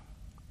suffering?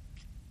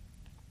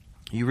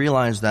 you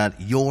realize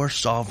that your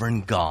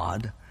sovereign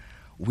God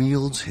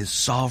wields his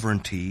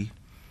sovereignty,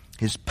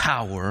 his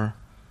power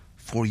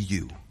for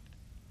you.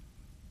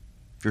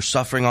 If you're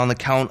suffering on the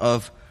count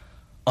of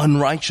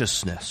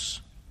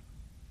unrighteousness,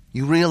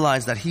 you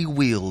realize that he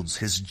wields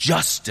his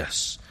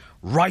justice,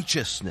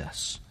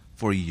 righteousness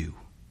for you.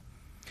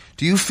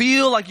 Do you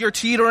feel like you're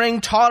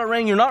teetering,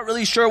 tottering, you're not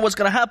really sure what's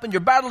going to happen,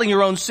 you're battling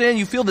your own sin,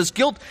 you feel this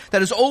guilt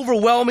that is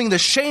overwhelming, the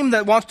shame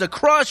that wants to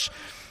crush?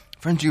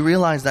 Friends, you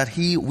realize that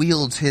he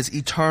wields his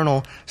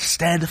eternal,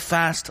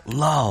 steadfast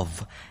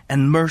love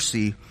and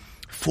mercy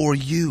for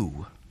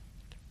you.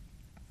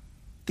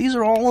 These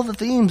are all of the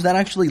themes that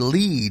actually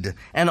lead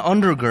and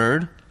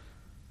undergird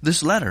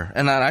this letter,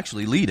 and that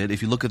actually lead it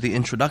if you look at the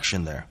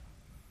introduction there.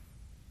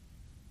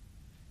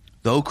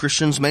 Though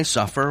Christians may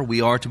suffer,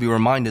 we are to be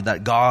reminded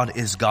that God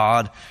is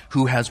God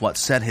who has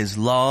set his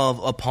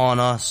love upon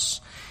us.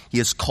 He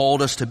has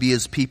called us to be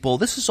his people.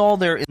 This is all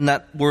there in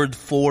that word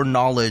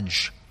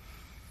foreknowledge.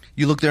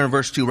 You look there in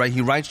verse 2, right?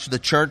 He writes to the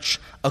church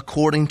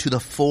according to the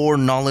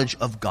foreknowledge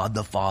of God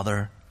the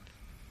Father.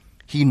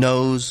 He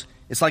knows.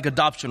 It's like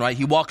adoption, right?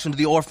 He walks into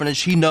the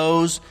orphanage. He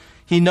knows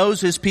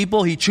his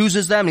people. He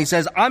chooses them. And he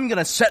says, I'm going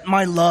to set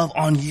my love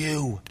on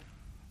you.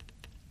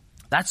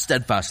 That's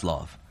steadfast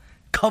love.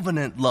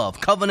 Covenant love,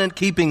 covenant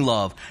keeping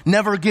love,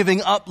 never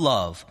giving up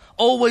love,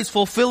 always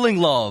fulfilling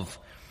love,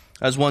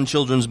 as one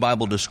children's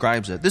Bible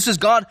describes it. This is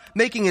God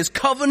making his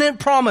covenant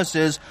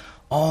promises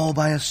all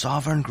by his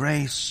sovereign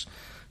grace.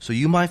 So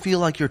you might feel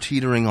like you're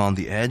teetering on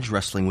the edge,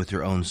 wrestling with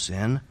your own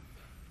sin.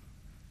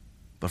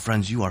 But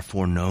friends, you are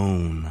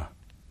foreknown.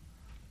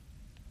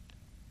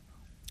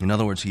 In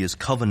other words, he is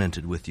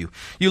covenanted with you.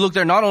 You look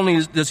there, not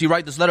only does he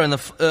write this letter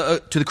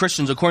to the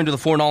Christians according to the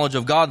foreknowledge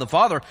of God the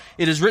Father,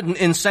 it is written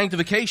in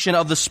sanctification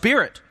of the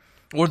Spirit,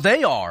 or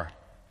they are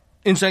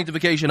in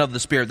sanctification of the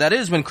Spirit. That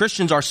is, when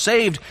Christians are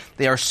saved,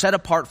 they are set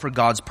apart for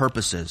God's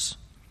purposes.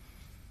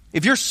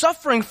 If you're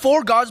suffering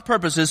for God's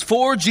purposes,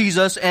 for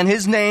Jesus and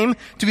his name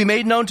to be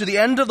made known to the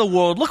end of the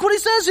world, look what he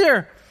says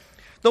here.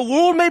 The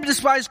world may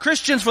despise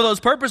Christians for those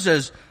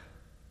purposes,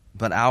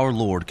 but our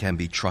Lord can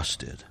be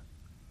trusted.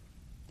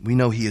 We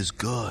know he is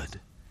good,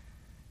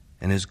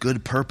 and his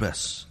good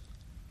purpose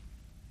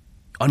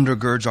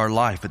undergirds our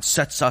life. It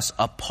sets us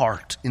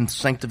apart in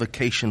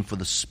sanctification for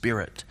the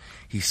Spirit.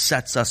 He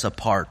sets us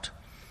apart.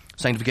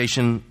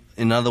 Sanctification,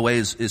 in other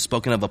ways, is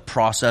spoken of a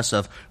process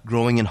of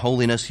growing in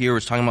holiness. Here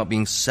it's talking about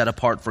being set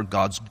apart for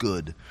God's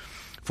good,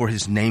 for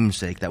his name's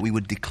sake, that we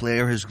would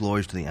declare his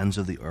glories to the ends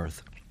of the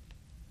earth.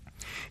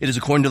 It is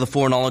according to the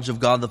foreknowledge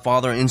of God the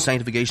Father in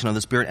sanctification of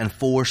the Spirit and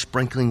for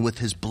sprinkling with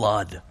his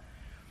blood.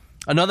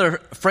 Another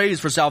phrase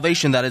for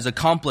salvation that is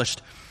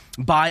accomplished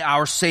by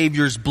our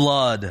Savior's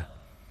blood.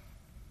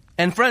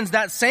 And friends,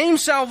 that same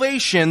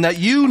salvation that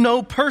you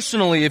know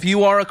personally if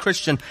you are a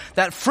Christian,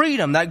 that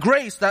freedom, that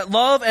grace, that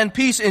love and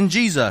peace in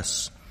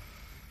Jesus,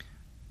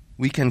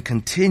 we can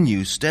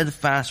continue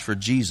steadfast for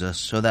Jesus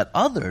so that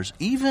others,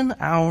 even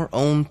our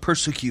own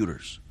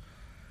persecutors,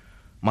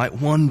 might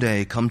one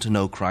day come to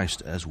know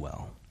Christ as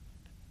well.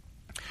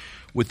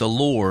 With the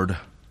Lord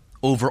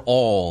over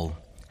all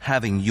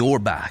having your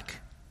back,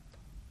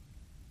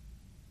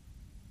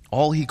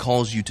 all he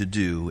calls you to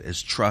do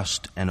is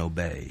trust and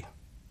obey.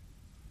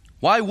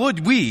 Why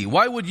would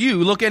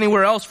you look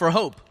anywhere else for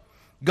hope?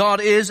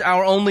 God is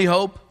our only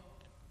hope.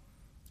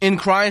 In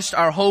Christ,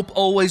 our hope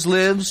always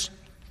lives.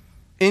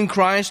 In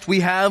Christ, we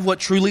have what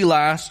truly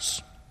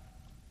lasts.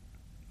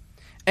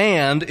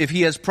 And if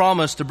he has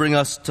promised to bring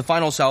us to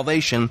final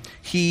salvation,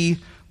 he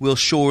will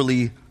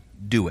surely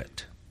do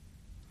it.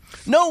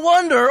 No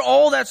wonder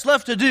all that's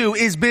left to do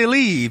is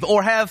believe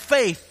or have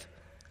faith,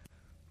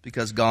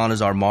 because God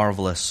is our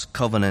marvelous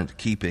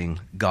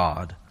covenant-keeping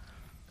God,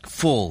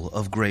 full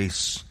of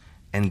grace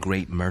and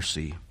great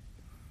mercy.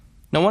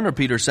 No wonder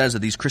Peter says that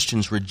these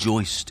Christians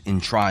rejoiced in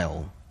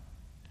trial.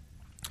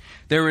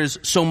 There is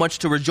so much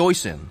to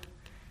rejoice in.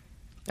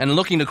 And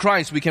looking to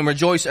Christ, we can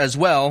rejoice as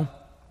well,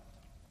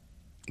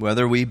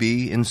 whether we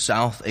be in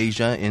South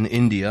Asia, in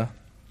India,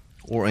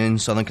 or in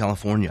Southern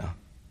California.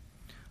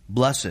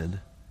 Blessed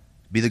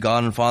be the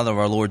God and Father of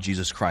our Lord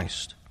Jesus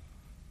Christ.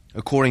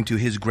 According to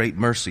his great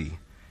mercy,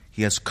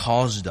 he has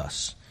caused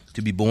us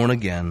to be born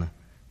again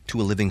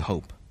to a living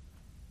hope,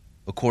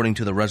 according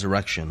to the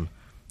resurrection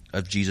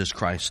of Jesus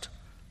Christ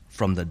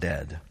from the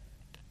dead,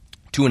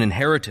 to an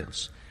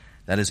inheritance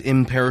that is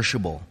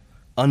imperishable,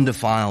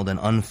 undefiled, and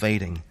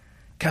unfading,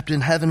 kept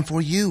in heaven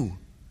for you,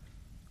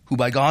 who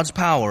by God's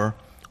power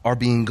are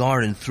being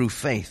guarded through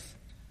faith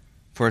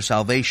for a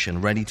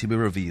salvation ready to be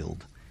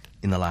revealed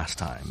in the last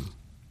time.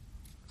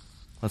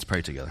 Let's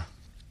pray together.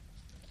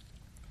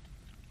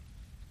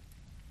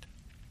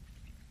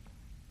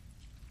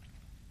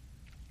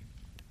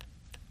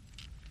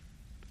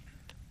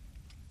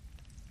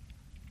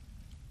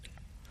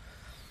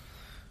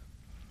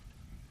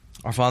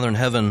 Our Father in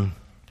heaven,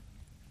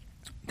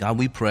 God,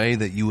 we pray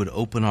that you would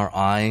open our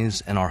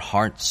eyes and our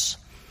hearts,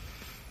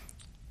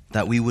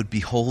 that we would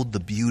behold the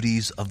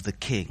beauties of the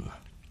King.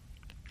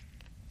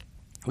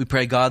 We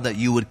pray, God, that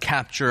you would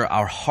capture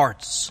our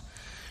hearts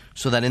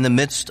so that in the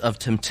midst of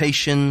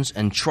temptations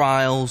and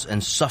trials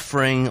and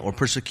suffering or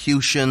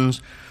persecutions,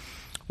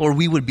 Lord,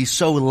 we would be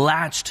so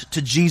latched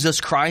to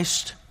Jesus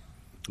Christ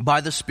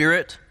by the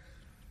Spirit.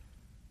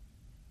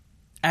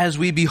 As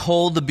we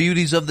behold the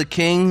beauties of the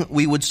King,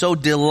 we would so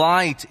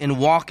delight in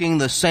walking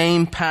the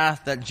same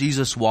path that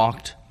Jesus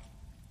walked,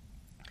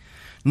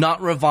 not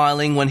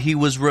reviling when he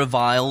was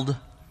reviled,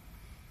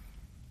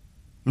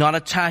 not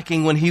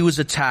attacking when he was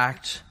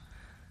attacked,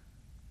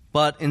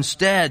 but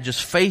instead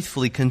just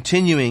faithfully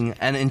continuing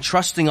and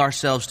entrusting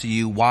ourselves to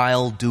you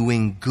while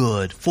doing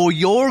good for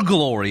your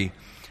glory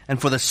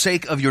and for the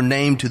sake of your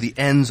name to the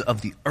ends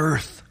of the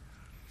earth.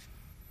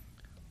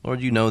 Lord,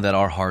 you know that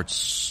our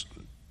hearts,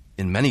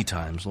 in many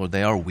times, Lord,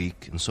 they are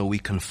weak, and so we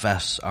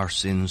confess our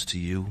sins to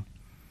you.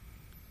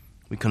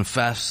 We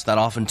confess that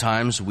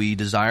oftentimes we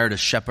desire to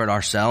shepherd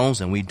ourselves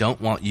and we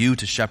don't want you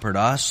to shepherd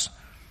us.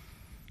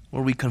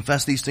 Lord, we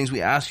confess these things.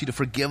 We ask you to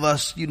forgive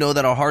us. You know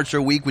that our hearts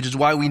are weak, which is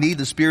why we need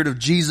the Spirit of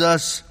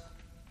Jesus.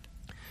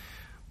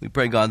 We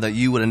pray, God, that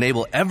you would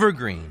enable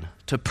Evergreen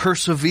to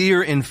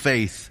persevere in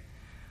faith,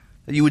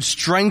 that you would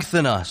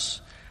strengthen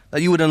us,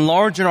 that you would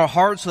enlarge in our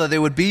hearts so that they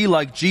would be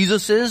like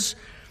Jesus is,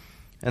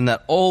 and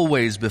that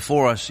always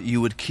before us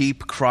you would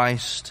keep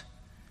Christ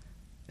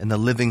and the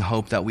living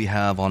hope that we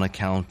have on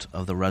account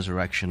of the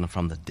resurrection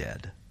from the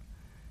dead.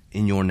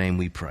 In your name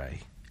we pray.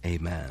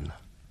 Amen.